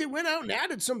mean? It's not like they went out and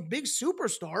added some big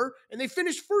superstar and they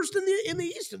finished first in the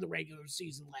East in the regular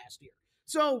season last year.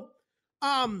 So,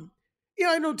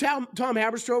 I know Tom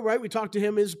Haberstroh, right? We talked to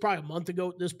him probably a month ago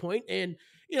at this point, and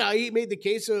he made the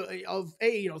case of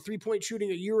 3-point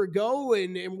shooting a year ago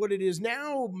and what it is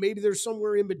now. Maybe there's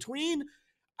somewhere in between.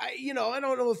 I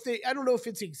don't know if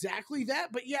it's exactly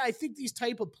that, but yeah, I think these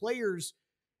type of players,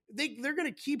 they're going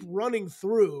to keep running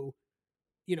through.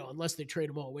 Unless they trade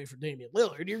them all away for Damian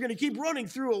Lillard, you're going to keep running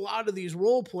through a lot of these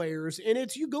role players, and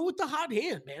you go with the hot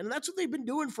hand, man. And that's what they've been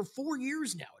doing for 4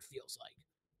 years now, it feels like.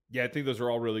 Yeah, I think those are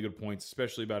all really good points,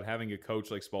 especially about having a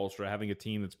coach like Spoelstra, having a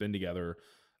team that's been together.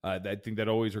 I think that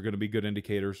always are going to be good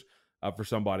indicators for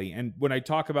somebody. And when I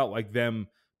talk about like them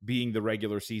being the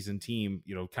regular season team,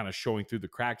 kind of showing through the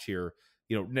cracks here,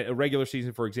 a regular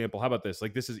season, for example, how about this?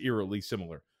 Like this is eerily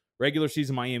similar. Regular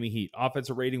season Miami Heat,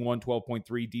 offensive rating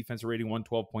 112.3, defensive rating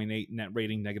 112.8, net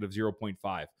rating negative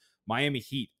 0.5. Miami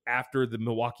Heat after the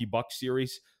Milwaukee Bucks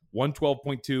series,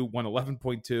 112.2,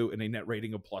 111.2, and a net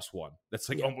rating of +1. That's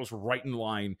almost right in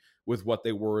line with what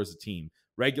they were as a team.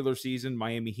 Regular season,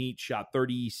 Miami Heat shot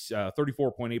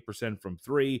 34.8% from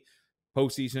 3.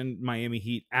 Postseason, Miami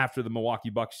Heat after the Milwaukee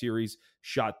Bucks series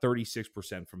shot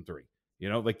 36% from 3.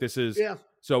 This is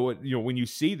so. When you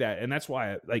see that, and that's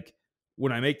why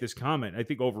when I make this comment, I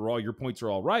think overall your points are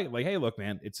all right. Like, hey, look,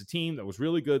 man, it's a team that was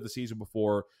really good the season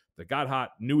before, that got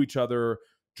hot, knew each other,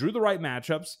 drew the right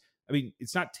matchups. I mean,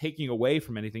 it's not taking away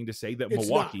from anything to say that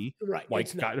Milwaukee,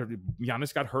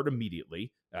 Giannis got hurt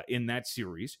immediately in that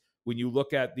series. When you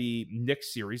look at the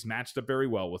Knicks series, matched up very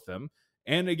well with them,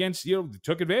 and against,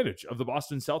 took advantage of the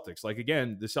Boston Celtics. Like,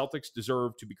 again, the Celtics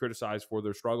deserve to be criticized for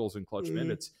their struggles in clutch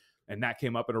minutes, and that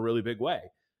came up in a really big way.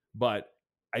 But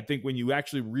I think when you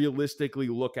actually realistically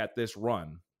look at this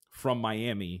run from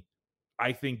Miami,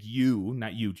 I think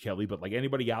not you, Kelly, but like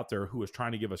anybody out there who is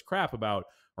trying to give us crap about,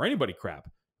 or anybody crap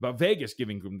about Vegas,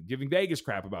 giving Vegas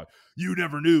crap about, you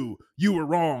never knew, you were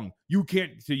wrong, you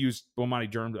can't, to use Bomani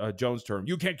Jones' term,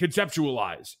 you can't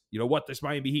conceptualize, what this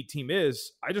Miami Heat team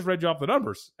is. I just read you off the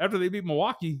numbers. After they beat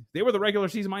Milwaukee, they were the regular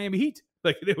season Miami Heat.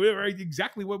 Like, they were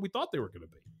exactly what we thought they were going to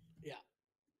be.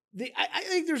 I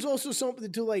think there's also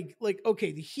something to like,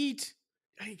 okay, the Heat,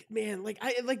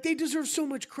 they deserve so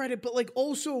much credit, but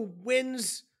also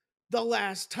when's the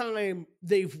last time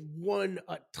they've won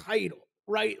a title,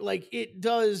 right? Like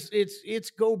it's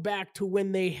go back to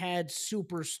when they had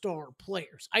superstar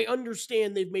players. I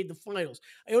understand they've made the finals.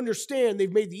 I understand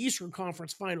they've made the Eastern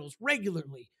Conference finals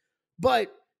regularly, but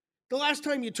the last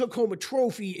time you took home a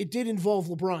trophy, it did involve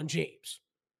LeBron James.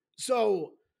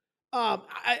 So, I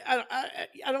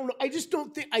don't know. I just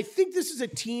don't think. I think this is a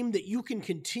team that you can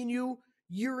continue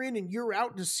year in and year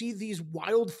out to see these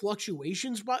wild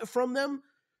fluctuations from them,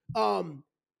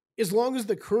 as long as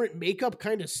the current makeup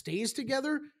kind of stays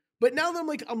together. But now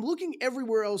that I'm looking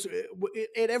everywhere else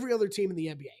at every other team in the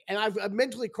NBA, and I've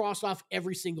mentally crossed off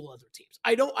every single other team.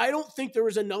 I don't think there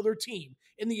is another team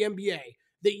in the NBA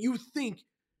that you think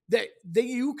that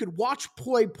you could watch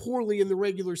play poorly in the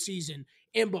regular season,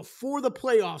 and before the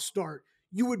playoffs start,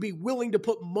 you would be willing to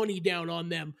put money down on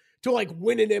them to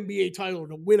win an NBA title or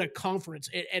to win a conference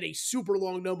at a super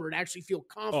long number and actually feel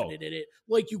confident in it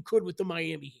like you could with the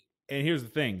Miami Heat. And here's the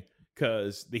thing,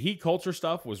 because the Heat culture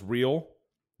stuff was real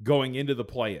going into the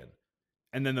play-in.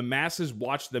 And then the masses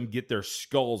watched them get their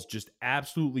skulls just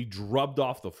absolutely drubbed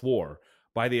off the floor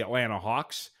by the Atlanta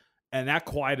Hawks. And that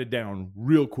quieted down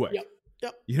real quick.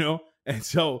 Yep. And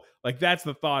so that's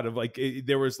the thought of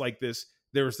there was this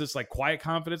there was this like quiet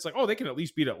confidence, like, oh, they can at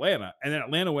least beat Atlanta. And then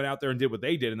Atlanta went out there and did what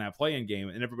they did in that play-in game,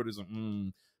 and everybody was like,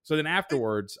 So then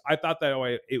afterwards, I thought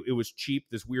that it was cheap,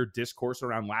 this weird discourse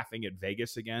around laughing at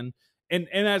Vegas again. And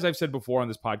as I've said before on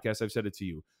this podcast, I've said it to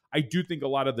you, I do think a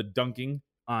lot of the dunking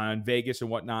on Vegas and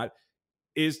whatnot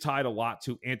is tied a lot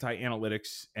to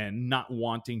anti-analytics and not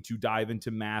wanting to dive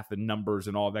into math and numbers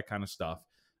and all that kind of stuff,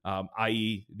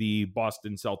 i.e. the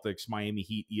Boston Celtics, Miami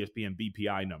Heat, ESPN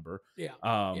BPI number.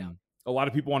 A lot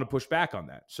of people want to push back on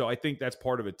that. So I think that's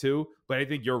part of it too. But I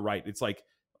think you're right. It's like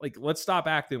let's stop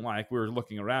acting like we're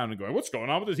looking around and going, what's going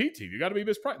on with this Heat team? You got to be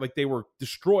mispriced. Like they were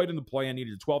destroyed in the play-in,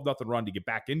 needed a 12-0 run to get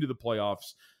back into the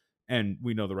playoffs. And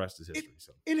we know the rest is history.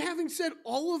 And having said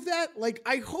all of that, like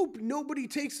I hope nobody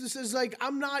takes this as like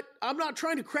I'm not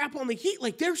trying to crap on the Heat.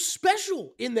 Like they're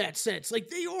special in that sense. Like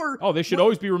they are. Oh, they should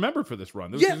always be remembered for this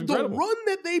run. This is the run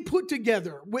that they put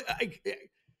together.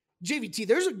 JVT,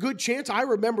 there's a good chance I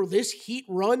remember this Heat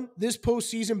run, this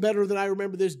postseason better than I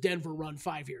remember this Denver run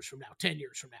 5 years from now, 10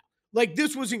 years from now. Like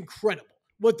this was incredible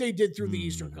what they did through the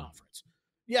Eastern Conference.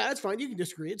 Yeah, that's fine. You can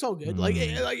disagree. It's all good. Like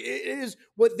it is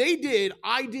what they did.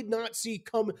 I did not see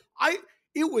coming.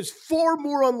 It was far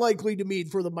more unlikely to me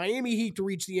for the Miami Heat to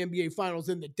reach the NBA Finals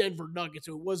than the Denver Nuggets.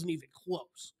 So it wasn't even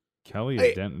close.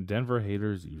 Kelly, Denver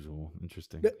hater as usual.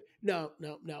 Interesting. No.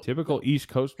 Typical East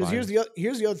Coast. Because here's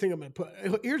the other thing I'm going to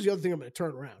put. Here's the other thing I'm going to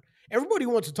turn around. Everybody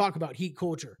wants to talk about Heat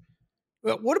culture.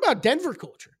 What about Denver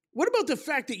culture? What about the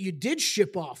fact that you did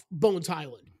ship off Bones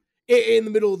Highland in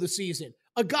the middle of the season?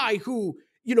 A guy who,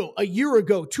 a year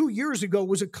ago, 2 years ago,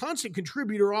 was a constant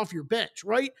contributor off your bench,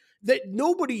 right? That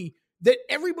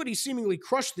everybody seemingly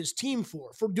crushed this team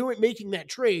for making that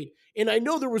trade. And I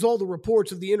know there was all the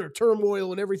reports of the inner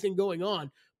turmoil and everything going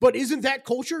on, but isn't that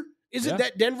culture? Isn't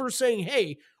that Denver saying,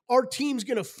 hey, our team's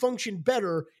going to function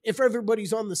better if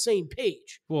everybody's on the same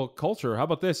page? Well, culture. How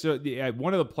about this?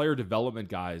 One of the player development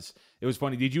guys, it was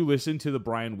funny. Did you listen to the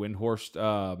Brian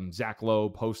Windhorst, Zach Lowe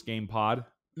post-game pod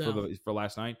for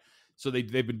last night? So they've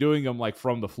been doing them like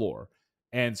from the floor.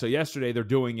 And so yesterday they're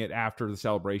doing it after the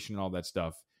celebration and all that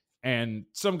stuff. And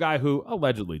some guy who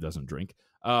allegedly doesn't drink,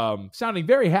 sounding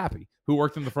very happy, who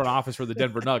worked in the front office for the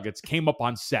Denver Nuggets, came up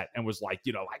on set and was like,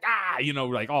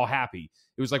 like all happy.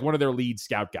 It was like one of their lead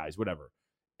scout guys, whatever.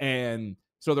 And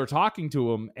so they're talking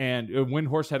to him, and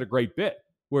Windhorst had a great bit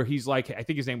where he's like, I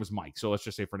think his name was Mike. So let's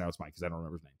just say for now it's Mike because I don't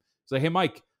remember his name. So, hey,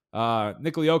 Mike,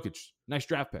 Nikola Jokic, nice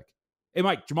draft pick. Hey,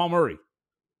 Mike, Jamal Murray,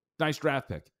 nice draft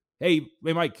pick. Hey,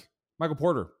 Mike, Michael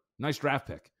Porter, nice draft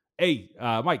pick. Hey,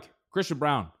 Mike, Christian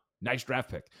Brown, nice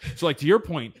draft pick. So, like, to your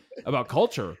point about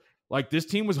culture, like, this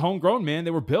team was homegrown, man.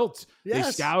 They were built. Yes.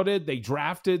 They scouted, they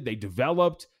drafted, they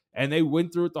developed, and they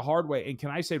went through it the hard way. And can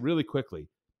I say really quickly,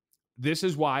 this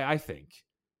is why I think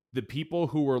the people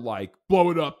who were like, blow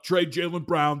it up, trade Jaylen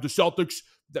Brown, the Celtics,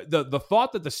 the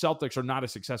thought that the Celtics are not a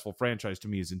successful franchise to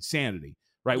me is insanity,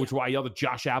 right? Yeah. Which is why I yelled at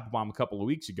Josh Applebaum a couple of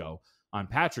weeks ago on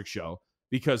Patrick's show,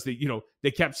 because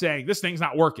they kept saying this thing's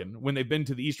not working when they've been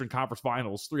to the Eastern Conference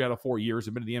Finals 3 out of 4 years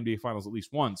and been to the NBA Finals at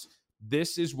least once.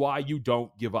 This is why you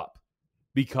don't give up,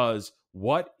 because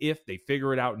what if they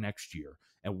figure it out next year?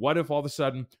 And what if all of a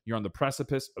sudden you're on the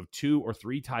precipice of 2 or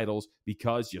 3 titles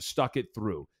because you stuck it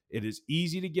through? It is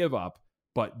easy to give up,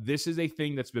 but this is a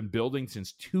thing that's been building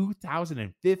since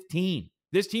 2015.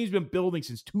 This team's been building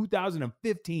since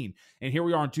 2015. And here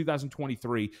we are in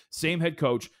 2023, same head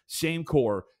coach, same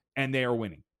core, and they are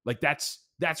winning. Like that's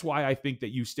why I think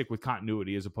that you stick with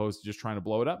continuity as opposed to just trying to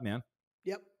blow it up, man.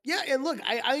 Yep. Yeah, and look,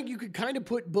 I think you could kind of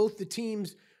put both the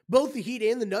teams, both the Heat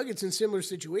and the Nuggets, in similar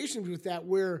situations with that,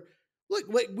 where, look,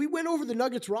 we went over the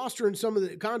Nuggets roster and some of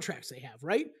the contracts they have,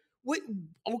 right?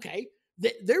 Okay,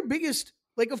 their biggest,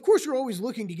 like, of course you're always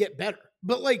looking to get better,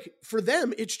 but like for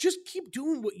them, it's just keep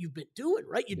doing what you've been doing,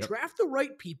 right? You draft the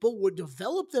right people, would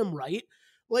develop them right.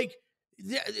 Like,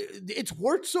 it's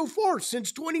worked so far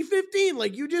since 2015.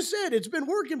 Like you just said, it's been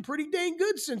working pretty dang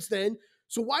good since then.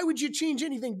 So why would you change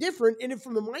anything different? And if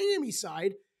from the Miami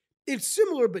side, it's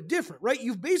similar but different, right?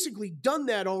 You've basically done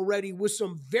that already with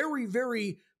some very,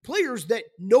 very players that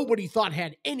nobody thought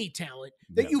had any talent,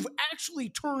 that you've actually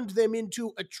turned them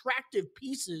into attractive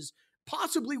pieces,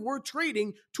 possibly worth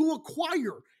trading to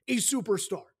acquire a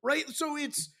superstar, right? So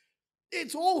it's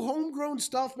all homegrown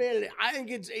stuff, man. And I think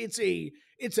it's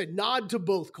a nod to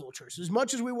both cultures. As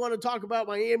much as we want to talk about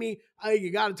Miami, I think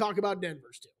you got to talk about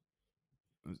Denver's too.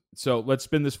 So let's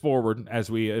spin this forward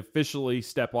as we officially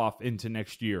step off into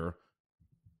next year.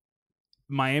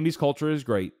 Miami's culture is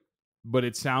great, but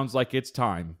it sounds like it's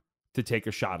time to take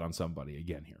a shot on somebody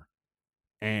again here.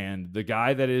 And the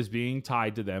guy that is being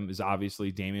tied to them is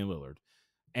obviously Damian Lillard.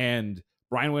 And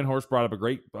Brian Windhorst brought up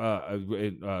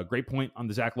a great point on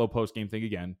the Zach Lowe post-game thing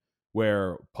again,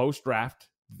 where post-draft,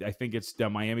 I think it's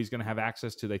Miami's going to have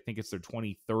access to, they think it's their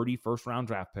 2030 first-round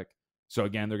draft pick. So,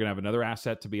 again, they're going to have another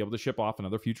asset to be able to ship off,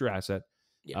 another future asset.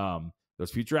 Yeah. Those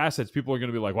future assets, people are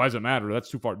going to be like, why does it matter? That's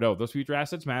too far. No, those future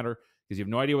assets matter because you have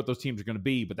no idea what those teams are going to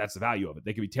be, but that's the value of it.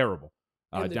 They could be terrible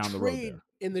down the road there.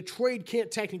 And the trade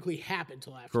can't technically happen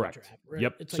until after the draft, right?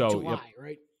 Yep. It's like July,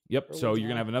 right? Yep. So you're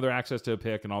going to have another access to a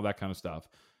pick and all that kind of stuff.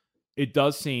 It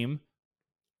does seem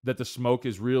that the smoke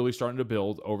is really starting to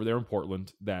build over there in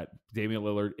Portland, that Damian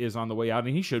Lillard is on the way out,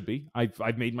 and he should be.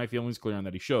 I've made my feelings clear on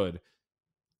that he should.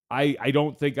 I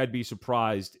don't think I'd be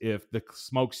surprised if the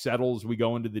smoke settles, we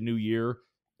go into the new year,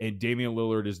 and Damian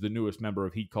Lillard is the newest member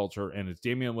of Heat culture, and it's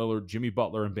Damian Lillard, Jimmy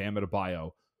Butler, and Bam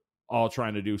Adebayo all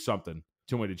trying to do something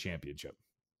to win a championship.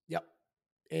 Yep.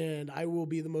 And I will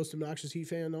be the most obnoxious Heat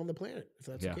fan on the planet if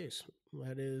that's the case.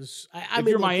 That is, if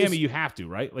you're Miami, you have to,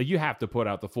 right? Like, you have to put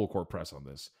out the full court press on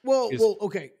this. Well,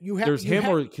 okay. There's him,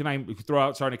 or can I throw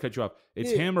out? Sorry to cut you off.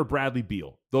 It's him or Bradley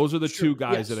Beal. Those are the two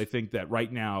guys that I think that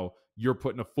right now you're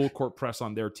putting a full court press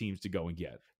on their teams to go and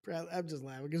get. I'm just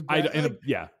laughing because I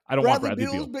don't want Bradley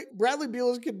Beal. Bradley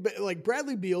Beal like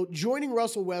Bradley Beal joining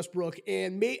Russell Westbrook,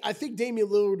 and I think Damian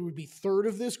Lillard would be third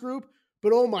of this group.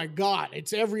 But oh my God,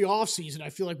 it's every offseason. I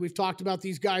feel like we've talked about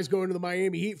these guys going to the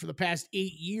Miami Heat for the past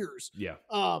 8 years. Yeah.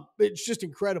 It's just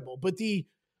incredible. But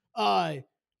I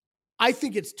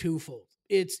think it's twofold.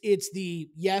 It's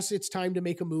yes, it's time to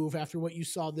make a move after what you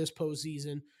saw this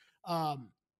postseason.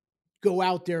 Go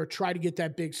out there, try to get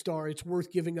that big star. It's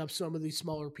worth giving up some of these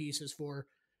smaller pieces for,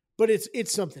 but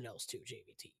it's something else too,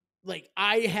 JVT. Like,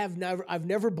 I've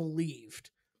never believed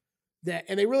that,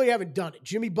 and they really haven't done it.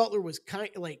 Jimmy Butler was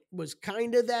kind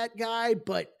of that guy,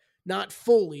 but not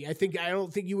fully. I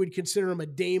don't think you would consider him a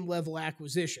Dame level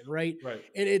acquisition, right? Right.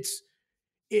 And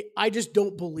I just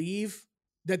don't believe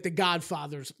that the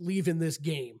Godfather's leaving this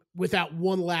game without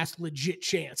one last legit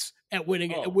chance at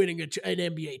winning an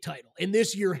NBA title. And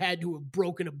this year had to have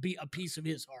broken a piece of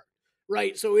his heart,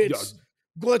 right? So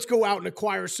let's go out and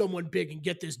acquire someone big and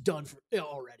get this done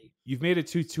already. You've made it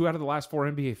to 2 out of the last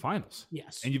 4 NBA finals.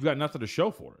 Yes. And you've got nothing to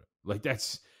show for it. Like,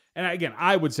 that's, and again,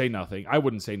 I would say nothing. I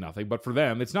wouldn't say nothing, but for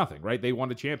them, it's nothing, right? They won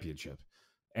a championship.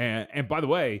 And by the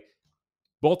way,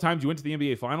 both times you went to the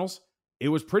NBA finals, it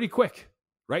was pretty quick,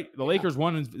 right? The Lakers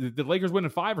won in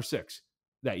 5 or 6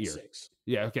 that year. 6.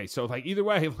 Yeah. Okay. So, like, either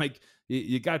way, like,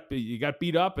 you got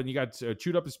beat up and you got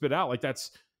chewed up and spit out. Like,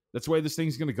 that's the way this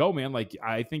thing's going to go, man. Like,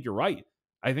 I think you're right.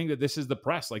 I think that this is the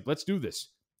press. Like, let's do this.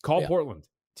 Call Portland.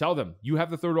 Tell them you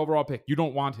have the 3rd overall pick. You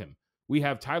don't want him. We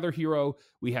have Tyler Hero.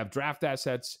 We have draft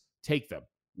assets. Take them.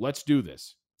 Let's do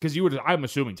this. Because I'm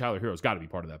assuming Tyler Hero's got to be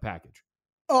part of that package.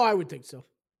 Oh, I would think so.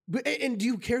 But and do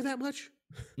you care that much?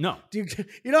 No. You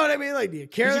know what I mean? Like, do you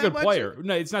care that much? He's a good player.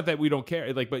 No, it's not that we don't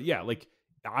care. Like, but yeah, like,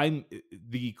 I'm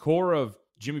the core of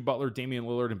Jimmy Butler, Damian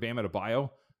Lillard, and Bam Adebayo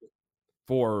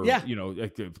for,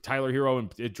 like Tyler Hero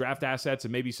and draft assets,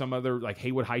 and maybe some other, like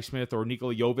Haywood Highsmith or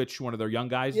Nikola Jovic, one of their young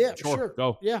guys. Yeah, sure.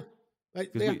 Go. Yeah.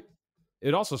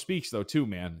 It also speaks, though, too,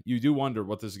 man. You do wonder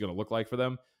what this is going to look like for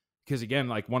them. Because, again,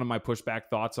 like, one of my pushback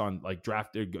thoughts on, like,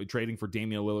 trading for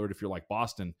Damian Lillard, if you're like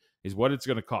Boston, is what it's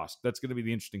going to cost. That's going to be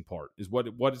the interesting part, is what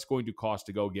it's going to cost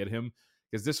to go get him.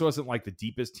 Because this wasn't, like, the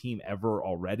deepest team ever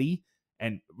already.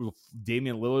 And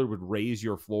Damian Lillard would raise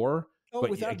your floor. Oh, but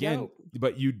without again, doubt.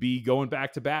 But you'd be going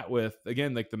back to bat with,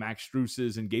 again, like the Max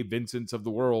Struses and Gabe Vincents of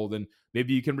the world. And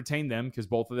maybe you can retain them because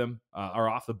both of them are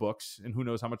off the books. And who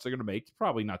knows how much they're going to make.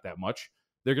 Probably not that much.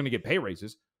 They're going to get pay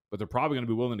raises, but they're probably going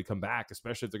to be willing to come back,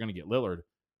 especially if they're going to get Lillard.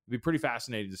 It'd be pretty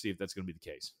fascinating to see if that's going to be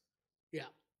the case. Yeah.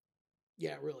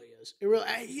 Yeah, it really is.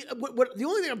 The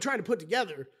only thing I'm trying to put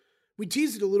together, we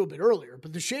teased it a little bit earlier,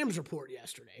 but the Shams report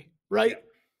yesterday, right? Yeah.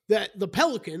 That the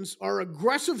Pelicans are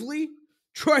aggressively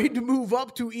trying to move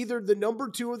up to either the number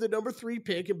 2 or the number 3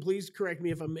 pick. And please correct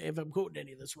me if I'm quoting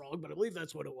any of this wrong, but I believe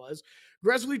that's what it was.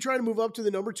 Aggressively trying to move up to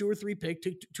the number 2 or 3 pick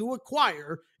to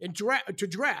acquire and to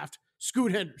draft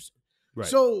Scoot Henderson. Right.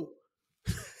 So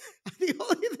the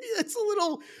only thing that's a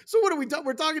little, so what are we talking?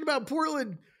 We're talking about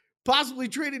Portland possibly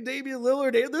trading Damian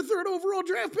Lillard and the 3rd overall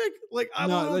draft pick. Like,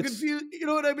 I'm a little confused. You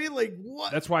know what I mean? Like,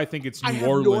 what? That's why I think it's New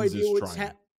Orleans is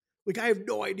trying. I have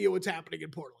no idea what's happening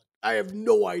in Portland. I have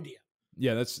no idea.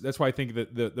 Yeah, that's why I think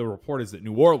that the report is that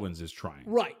New Orleans is trying.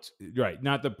 Right.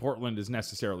 Not that Portland is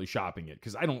necessarily shopping it,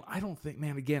 because I don't think,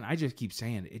 man. Again, I just keep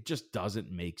saying it just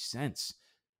doesn't make sense.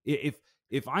 If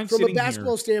I'm from sitting a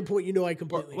basketball here, standpoint, I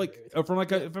completely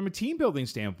agree. From a team building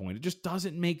standpoint, it just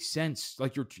doesn't make sense.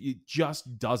 Like, it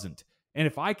just doesn't. And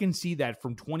if I can see that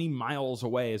from 20 miles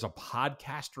away as a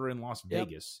podcaster in Las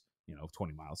Vegas,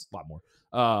 20 miles, a lot more.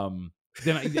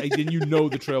 Then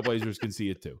the Trailblazers can see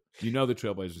it too. The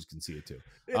Trailblazers can see it too.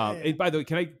 And by the way,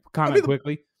 can I comment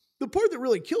quickly? The part that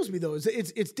really kills me though is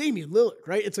it's Damian Lillard,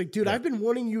 right? It's like, dude, I've been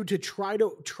wanting you to try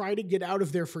to get out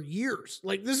of there for years.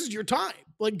 Like, this is your time.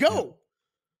 Like, go.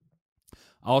 Yeah.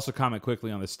 I'll also comment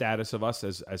quickly on the status of us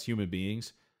as human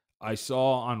beings. I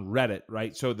saw on Reddit,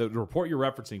 right? So the report you're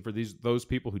referencing for those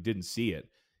people who didn't see it,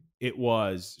 it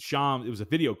was Shams. It was a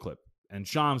video clip, and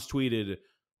Shams tweeted,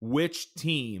 "Which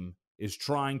team is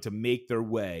trying to make their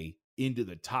way into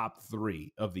the top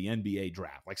 3 of the NBA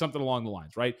draft?" Like something along the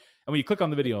lines, right? And when you click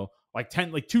on the video, like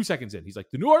 2 seconds in, he's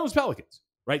like, "The New Orleans Pelicans,"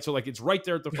 right? So like it's right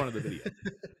there at the front of the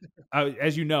video.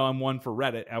 As you know, I'm one for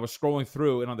Reddit. I was scrolling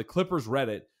through, and on the Clippers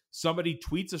Reddit, somebody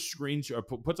tweets a screenshot, or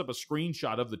puts up a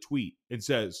screenshot of the tweet and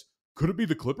says, "Could it be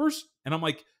the Clippers?" And I'm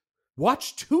like,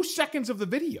 watch 2 seconds of the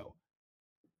video.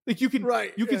 Like you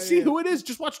can see who it is.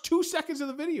 Just watch 2 seconds of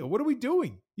the video. What are we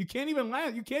doing? You can't even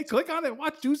laugh. You can't click on it and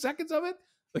watch 2 seconds of it.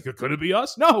 Like, could it be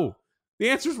us? No. The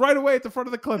answer's right away at the front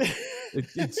of the clip.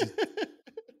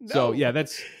 No. So yeah,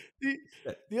 that's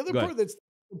the other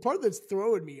part that's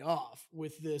throwing me off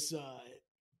with this,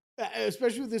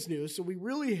 especially with this news. So we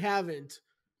really haven't.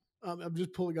 I'm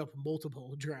just pulling up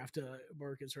multiple draft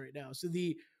markets right now. So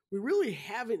we really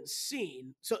haven't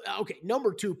seen. So okay,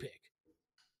 number 2 pick.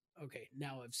 Okay,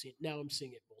 now I'm seeing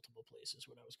it multiple places.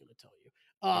 What I was going to tell you.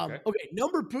 Okay,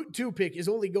 number 2 pick is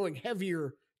only going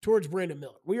heavier towards Brandon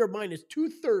Miller. We are minus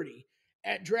 230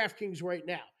 at DraftKings right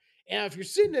now. And if you're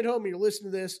sitting at home and you're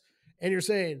listening to this and you're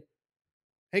saying,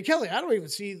 "Hey Kelly, I don't even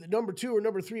see the number 2 or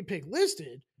number 3 pick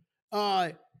listed,"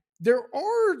 there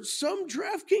are some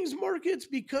DraftKings markets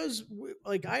because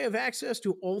I have access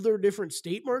to all their different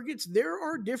state markets. There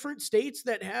are different states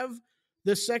that have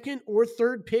the 2nd or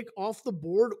 3rd pick off the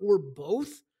board or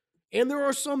both. And there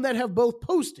are some that have both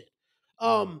posted.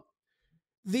 But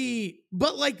the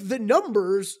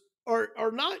numbers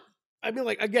are not,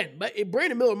 again,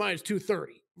 Brandon Miller minus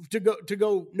 230 to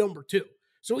go number 2.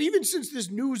 So even since this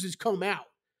news has come out,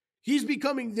 he's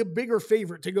becoming the bigger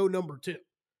favorite to go number 2.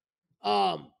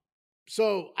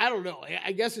 So I don't know.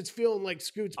 I guess it's feeling like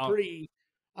Scoot's pretty.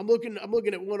 I'm looking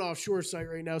at one offshore site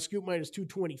right now. Scoot minus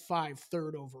 225,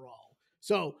 3rd overall.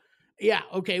 So yeah,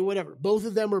 okay, whatever. Both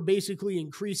of them are basically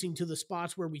increasing to the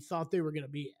spots where we thought they were going to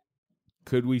be at.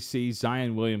 Could we see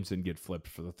Zion Williamson get flipped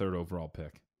for the 3rd overall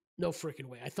pick? No freaking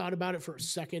way. I thought about it for a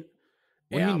second.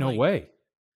 What do you mean, no way?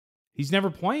 He's never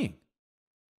playing.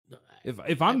 No,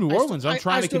 if I'm New Orleans, I'm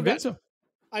trying to convince him.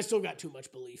 I still got too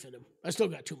much belief in him.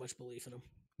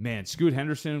 Man, Scoot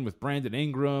Henderson with Brandon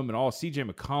Ingram and all CJ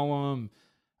McCollum.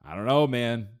 I don't know,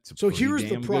 man. It's a here's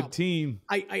the problem. Good team.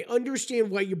 I understand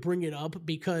why you bring it up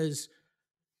because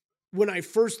when I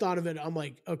first thought of it, I'm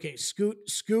like, okay, Scoot,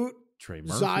 Trey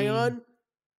Murphy, Zion,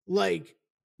 like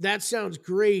that sounds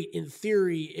great in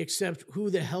theory, except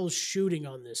who the hell's shooting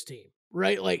on this team,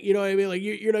 right? Like, you know what I mean? Like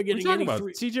you're not getting any.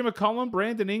 CJ McCollum,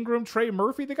 Brandon Ingram, Trey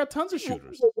Murphy. They got tons of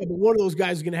shooters. But one of those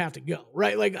guys is going to have to go,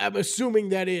 right? Like I'm assuming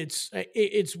that it's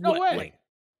no what? way. Like,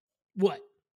 what?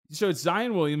 So it's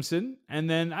Zion Williamson, and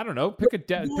then I don't know, pick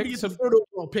some 3rd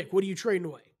overall pick. What are you trading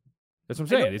away? That's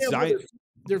what I'm saying. It's Zion.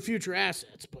 Their future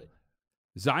assets, but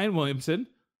Zion Williamson,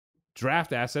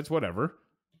 draft assets, whatever.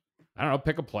 I don't know,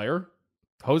 pick a player.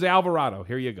 Jose Alvarado.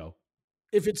 Here you go.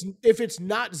 If it's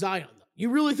not Zion, though, you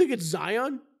really think it's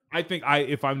Zion? I think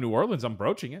if I'm New Orleans, I'm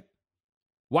broaching it.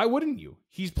 Why wouldn't you?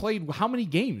 He's played how many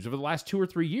games over the last 2 or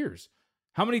 3 years?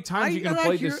 How many times are you going to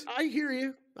play this? I hear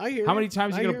you. How many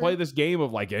times are you going to play this game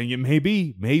of like,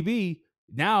 maybe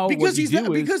now? Because he's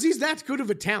that good of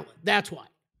a talent. That's why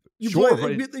you play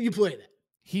that.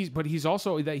 He's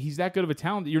also that good of a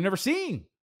talent that you're never seeing.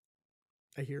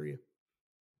 I hear you.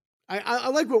 I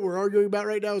like what we're arguing about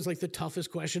right now. Is like the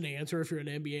toughest question to answer if you're an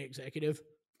NBA executive.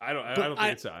 I don't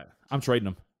think it's. I'm trading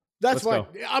him. That's fine.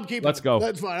 I'm keeping. Let's go.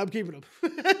 That's fine. I'm keeping him.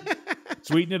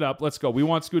 Sweeten it up. Let's go. We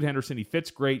want Scoot Henderson. He fits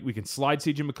great. We can slide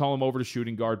CJ McCollum over to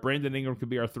shooting guard. Brandon Ingram could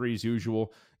be our 3 as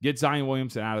usual. Get Zion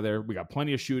Williamson out of there. We got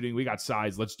plenty of shooting. We got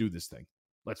size. Let's do this thing.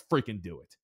 Let's freaking do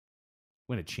it.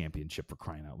 Win a championship, for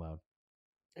crying out loud.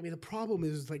 I mean, the problem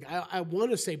is like I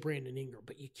want to say Brandon Ingram,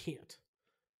 but you can't.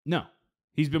 No.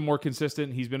 He's been more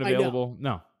consistent. He's been available.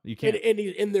 No, you can't.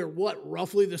 And they're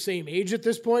roughly the same age at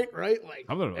this point, right? Like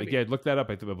I don't know. Look that up.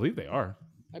 I believe they are.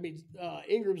 I mean,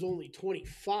 Ingram's only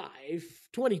 25,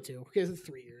 22. Okay, it's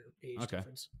a 3-year age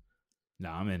difference. No,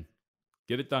 I'm in.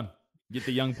 Get it done. Get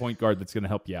the young point guard that's going to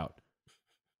help you out.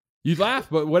 You'd laugh,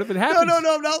 but what if it happens? No,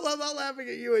 I'm not laughing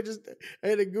at you. I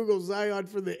had to Google Zion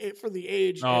for the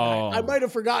age. And I might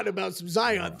have forgotten about some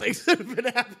Zion things that have been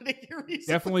happening here recently.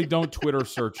 Definitely don't Twitter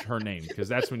search her name, because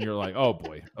that's when you're like, oh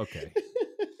boy, okay.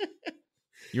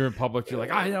 You're in public. You're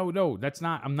like, no, that's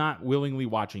not. I'm not willingly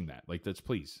watching that. Like, that's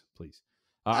please.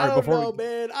 I don't know,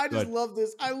 man. I just love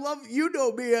this. I love, you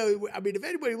know me. I mean, if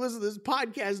anybody listens to this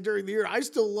podcast during the year, I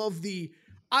still love the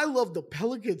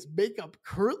Pelicans makeup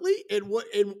currently and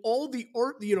all the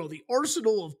the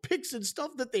arsenal of picks and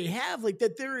stuff that they have. Like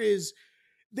that,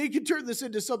 they can turn this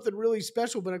into something really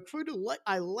special. But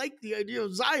I like the idea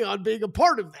of Zion being a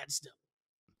part of that still.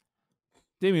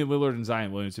 Damian Lillard and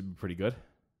Zion Williamson would be pretty good.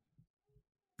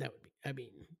 That would be. I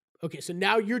mean, okay, so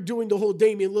now you're doing the whole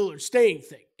Damian Lillard staying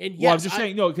thing. And yes, well, I'm just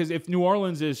saying, no, because if New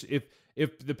Orleans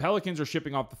if the Pelicans are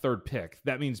shipping off the third pick,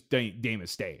 that means Dame is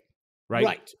staying,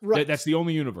 right? Right. That's the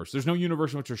only universe. There's no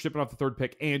universe in which they're shipping off the third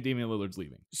pick and Damian Lillard's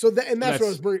leaving. So that's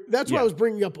what I was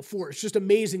bringing up before. It's just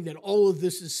amazing that all of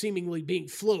this is seemingly being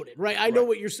floated, right? I know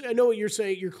what you're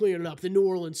saying. You're clearing it up. The New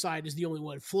Orleans side is the only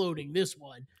one floating this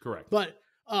one. Correct. But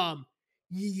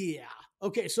yeah.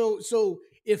 Okay, so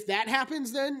if that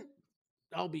happens, then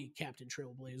I'll be Captain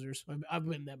Trailblazers. I've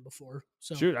been them before.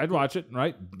 So shoot, I'd watch it.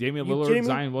 Right, Damian Lillard,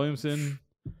 Zion Williamson,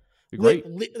 be great.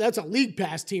 That's a league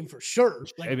pass team for sure.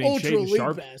 Like ultra Shaden league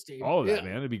Sharp, pass team. All of that,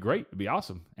 man. It'd be great. It'd be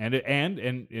awesome. And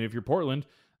if you're Portland,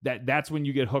 that's when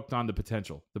you get hooked on the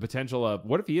potential. The potential of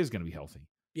what if he is going to be healthy?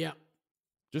 Yeah.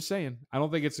 Just saying. I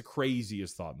don't think it's the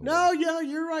craziest thought in the world. No, yeah,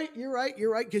 you're right.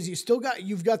 Because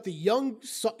you've got the young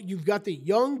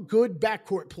good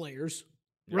backcourt players,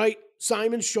 right?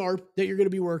 Simon Sharp that you're going to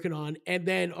be working on, and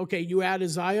then you add a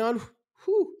Zion.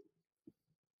 Whew.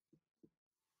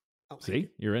 See,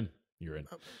 you're in.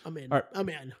 I'm in. All right. I'm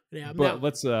in. Yeah. But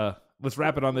let's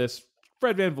wrap it on this.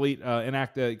 Fred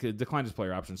VanVleet declined his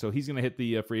player option, so he's going to hit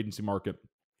the free agency market.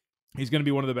 He's going to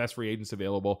be one of the best free agents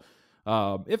available,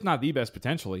 if not the best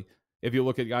potentially. If you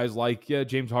look at guys like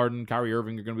James Harden, Kyrie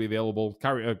Irving are going to be available.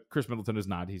 Chris Middleton is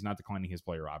not. He's not declining his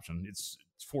player option. It's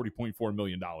 $40.4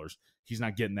 million. He's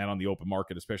not getting that on the open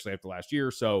market, especially after last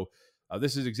year. So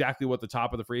this is exactly what the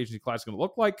top of the free agency class is going to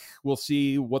look like. We'll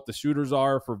see what the suitors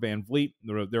are for VanVleet.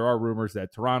 There are rumors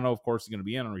that Toronto, of course, is going to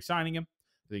be in on re-signing him.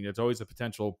 I think that's always a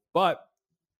potential. But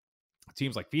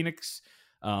teams like Phoenix,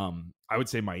 I would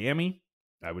say Miami,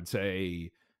 I would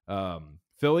say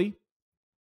Philly,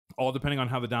 all depending on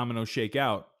how the dominoes shake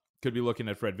out, could be looking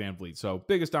at Fred VanVleet. So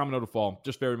biggest domino to fall,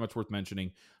 just very much worth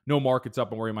mentioning. No markets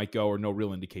up on where he might go or no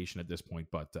real indication at this point.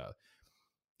 But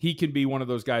he can be one of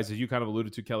those guys, as you kind of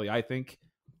alluded to, Kelly. I think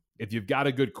if you've got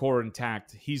a good core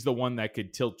intact, he's the one that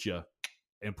could tilt you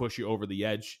and push you over the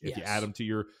edge. If you add him to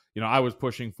your, I was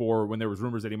pushing for when there was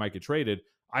rumors that he might get traded.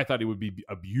 I thought he would be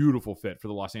a beautiful fit for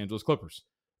the Los Angeles Clippers.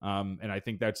 And I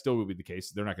think that still would be the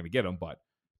case. They're not going to get him, but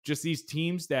just these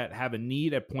teams that have a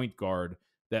need at point guard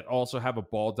that also have a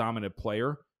ball-dominant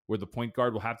player where the point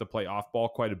guard will have to play off-ball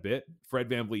quite a bit. Fred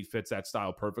VanVleet fits that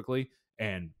style perfectly.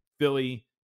 And Philly,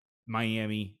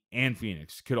 Miami, and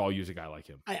Phoenix could all use a guy like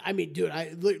him. I mean, dude,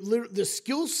 the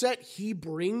skill set he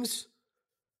brings,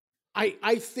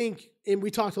 I think, and we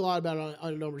talked a lot about it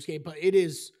on a numbers game, but it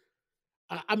is,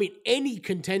 any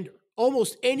contender,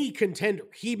 almost any contender,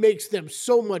 he makes them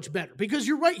so much better. Because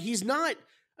you're right, he's not...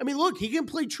 look, he can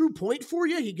play true point for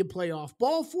you. He can play off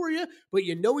ball for you, but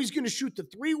he's going to shoot the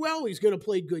three well. He's going to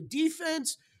play good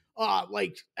defense. I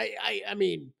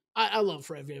love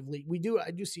Fred VanVleet.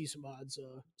 I do see some odds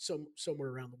somewhere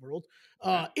around the world.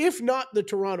 If not the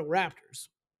Toronto Raptors,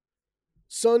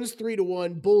 Suns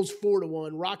 3-1, Bulls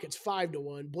 4-1, Rockets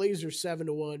 5-1, Blazers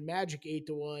 7-1, Magic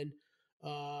 8-1,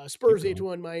 Spurs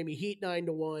 8-1, Miami Heat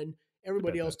 9-1.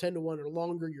 Everybody else 10-1 or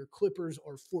longer. Your Clippers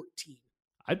are 14.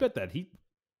 I'd bet that Heat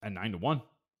at 9-1.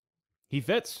 He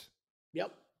fits.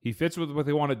 Yep. He fits with what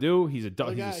they want to do. He's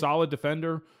a solid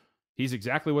defender. He's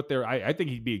exactly what I think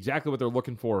he'd be exactly what they're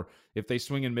looking for if they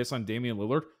swing and miss on Damian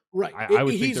Lillard. Right. I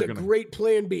would he's think a great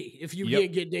plan B if you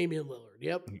can't get Damian Lillard.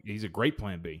 Yep. He's a great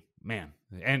plan B, man.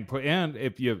 And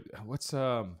if you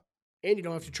and you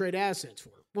don't have to trade assets for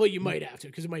him. Well, you might have to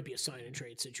because it might be a sign and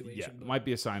trade situation. Yeah, it might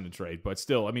be a sign and trade, but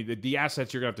still, the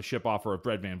assets you're gonna have to ship off for a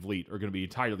Fred VanVleet are gonna be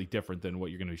entirely different than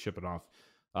what you're gonna be shipping off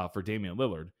for Damian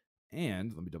Lillard.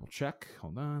 And let me double check.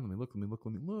 Hold on. Let me look.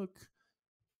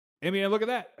 Look at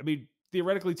that.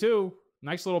 Theoretically, too,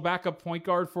 nice little backup point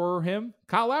guard for him.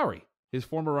 Kyle Lowry, his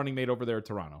former running mate over there at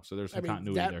Toronto. So there's some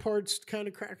continuity there. That part's kind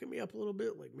of cracking me up a little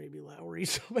bit. Like maybe Lowry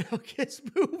somehow gets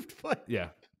moved. But yeah,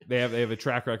 they have a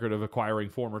track record of acquiring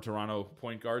former Toronto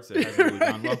point guards that hasn't really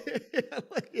gone well.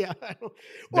 Yeah.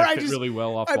 Or I just really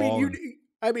well off ball.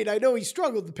 I mean, I know he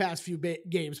struggled the past few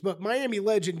games, but Miami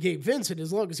legend Gabe Vincent,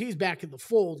 as long as he's back in the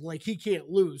fold, like he can't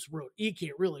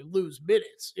really lose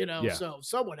minutes, so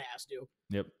someone has to.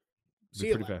 Yep.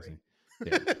 Pretty fascinating.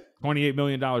 Yeah. $28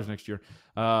 million next year.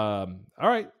 All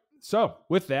right. So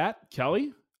with that,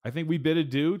 Kelly, I think we bid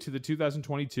adieu to the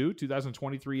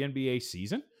 2022-2023 NBA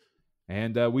season,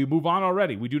 and we move on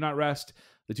already. We do not rest.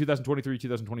 The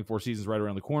 2023-2024 season is right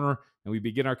around the corner, and we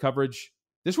begin our coverage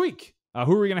this week.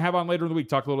 Who are we going to have on later in the week?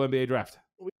 Talk a little NBA draft.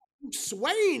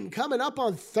 Swain coming up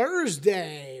on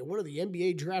Thursday. One of the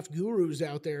NBA draft gurus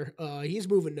out there. He's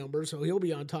moving numbers, so he'll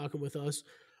be on talking with us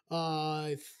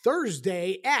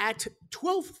Thursday at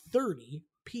 12:30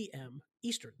 p.m.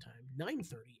 Eastern Time,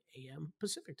 9:30 a.m.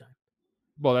 Pacific Time.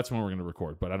 Well, that's when we're going to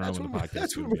record, but I don't know when the podcast is.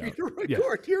 That's when we're going to record. Yeah.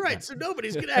 You're right. So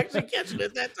nobody's going to actually catch it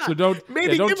at that time. So don't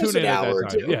give tune us an in hour or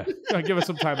at that two. time. Yeah, give us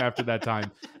some time after that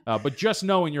time. But just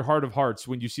know in your heart of hearts,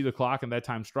 when you see the clock and that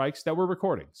time strikes, that we're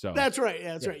recording. So that's right.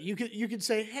 Yeah, that's right. You could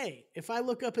say, hey, if I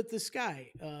look up at the sky,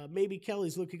 maybe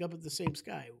Kelly's looking up at the same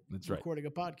sky. That's right. Recording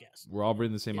a podcast. We're all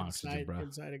breathing the same oxygen, bro.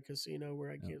 Inside a casino where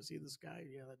I can't see the sky.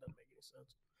 Yeah, that doesn't make any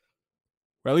sense.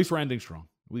 Well, at least we're ending strong.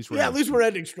 At least we're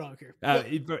ending strong here.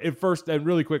 At first, and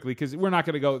really quickly, because we're not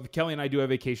going to go. Kelly and I do have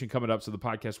vacation coming up, so the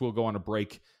podcast will go on a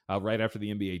break right after the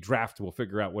NBA draft. We'll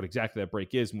figure out what exactly that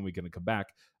break is when we're going to come back.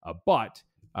 But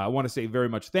I want to say very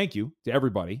much thank you to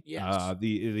everybody. Yes.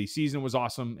 The season was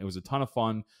awesome. It was a ton of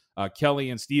fun. Kelly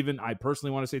and Steven, I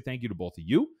personally want to say thank you to both of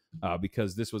you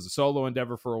because this was a solo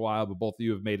endeavor for a while, but both of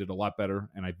you have made it a lot better,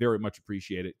 and I very much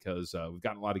appreciate it because we've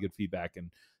gotten a lot of good feedback,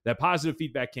 and that positive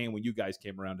feedback came when you guys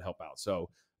came around to help out. So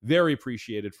very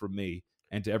appreciated from me,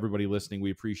 and to everybody listening,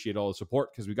 we appreciate all the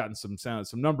support because we've gotten some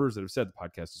numbers that have said the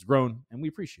podcast has grown, and we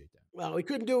appreciate that. Well, we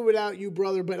couldn't do it without you,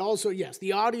 brother, but also, yes,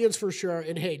 the audience for sure.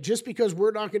 And hey, just because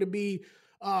we're not going to be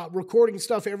recording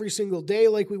stuff every single day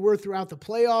like we were throughout the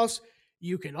playoffs,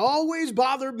 you can always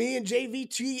bother me and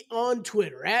JVT on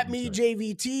Twitter, at me, right.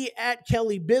 JVT, at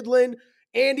Kelly Bidlin.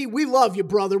 Andy, we love you,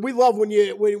 brother. We love when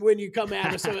you come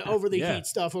at us over the Heat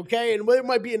stuff, okay? And there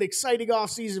might be an exciting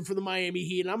offseason for the Miami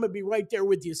Heat, and I'm going to be right there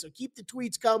with you. So keep the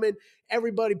tweets coming.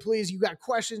 Everybody, please, you got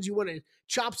questions, you want to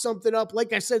chop something up.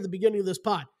 Like I said at the beginning of this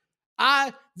pod,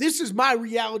 this is my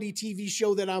reality TV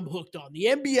show that I'm hooked on, the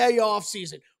NBA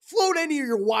offseason. Float any of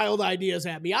your wild ideas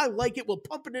at me. I like it. We'll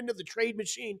pump it into the trade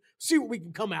machine, see what we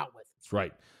can come out with. That's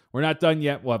right. We're not done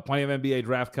yet. We'll have plenty of NBA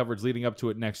draft coverage leading up to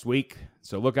it next week.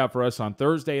 So look out for us on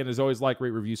Thursday. And as always, like, rate,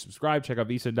 review, subscribe. Check out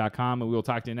VSiN.com. And we will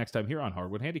talk to you next time here on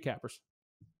Hardwood Handicappers.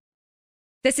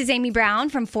 This is Amy Brown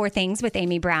from 4 Things with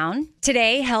Amy Brown.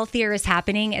 Today, healthier is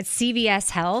happening at CVS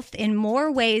Health in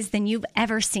more ways than you've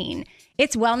ever seen.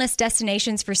 It's wellness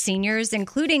destinations for seniors,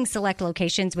 including select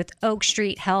locations with Oak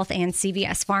Street Health and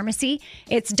CVS Pharmacy.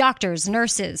 It's doctors,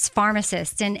 nurses,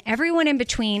 pharmacists, and everyone in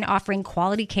between offering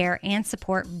quality care and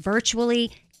support virtually,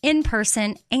 in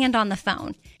person, and on the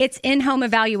phone. It's in-home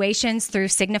evaluations through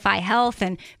Signify Health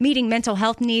and meeting mental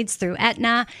health needs through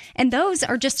Aetna. And those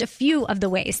are just a few of the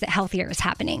ways that healthier is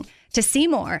happening. To see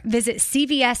more, visit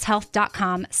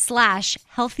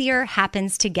cvshealth.com/healthier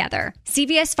happens together.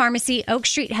 CVS Pharmacy, Oak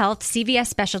Street Health, CVS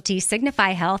Specialty,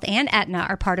 Signify Health, and Aetna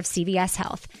are part of CVS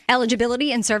Health.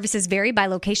 Eligibility and services vary by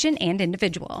location and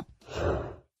individual.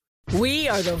 We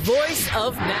are the voice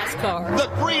of NASCAR. The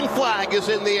green flag is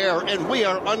in the air, and we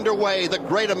are underway. The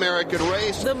Great American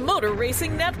Race. The Motor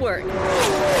Racing Network.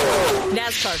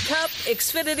 NASCAR Cup,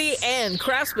 Xfinity, and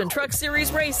Craftsman Truck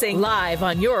Series Racing live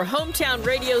on your hometown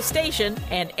radio station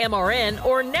and MRN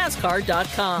or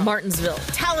NASCAR.com. Martinsville,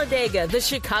 Talladega, the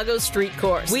Chicago Street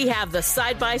Course. We have the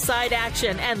side-by-side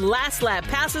action and last lap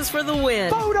passes for the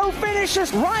win. Photo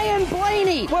finishes. Ryan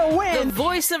Blaney will win. The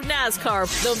voice of NASCAR,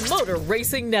 the Motor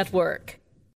Racing Network.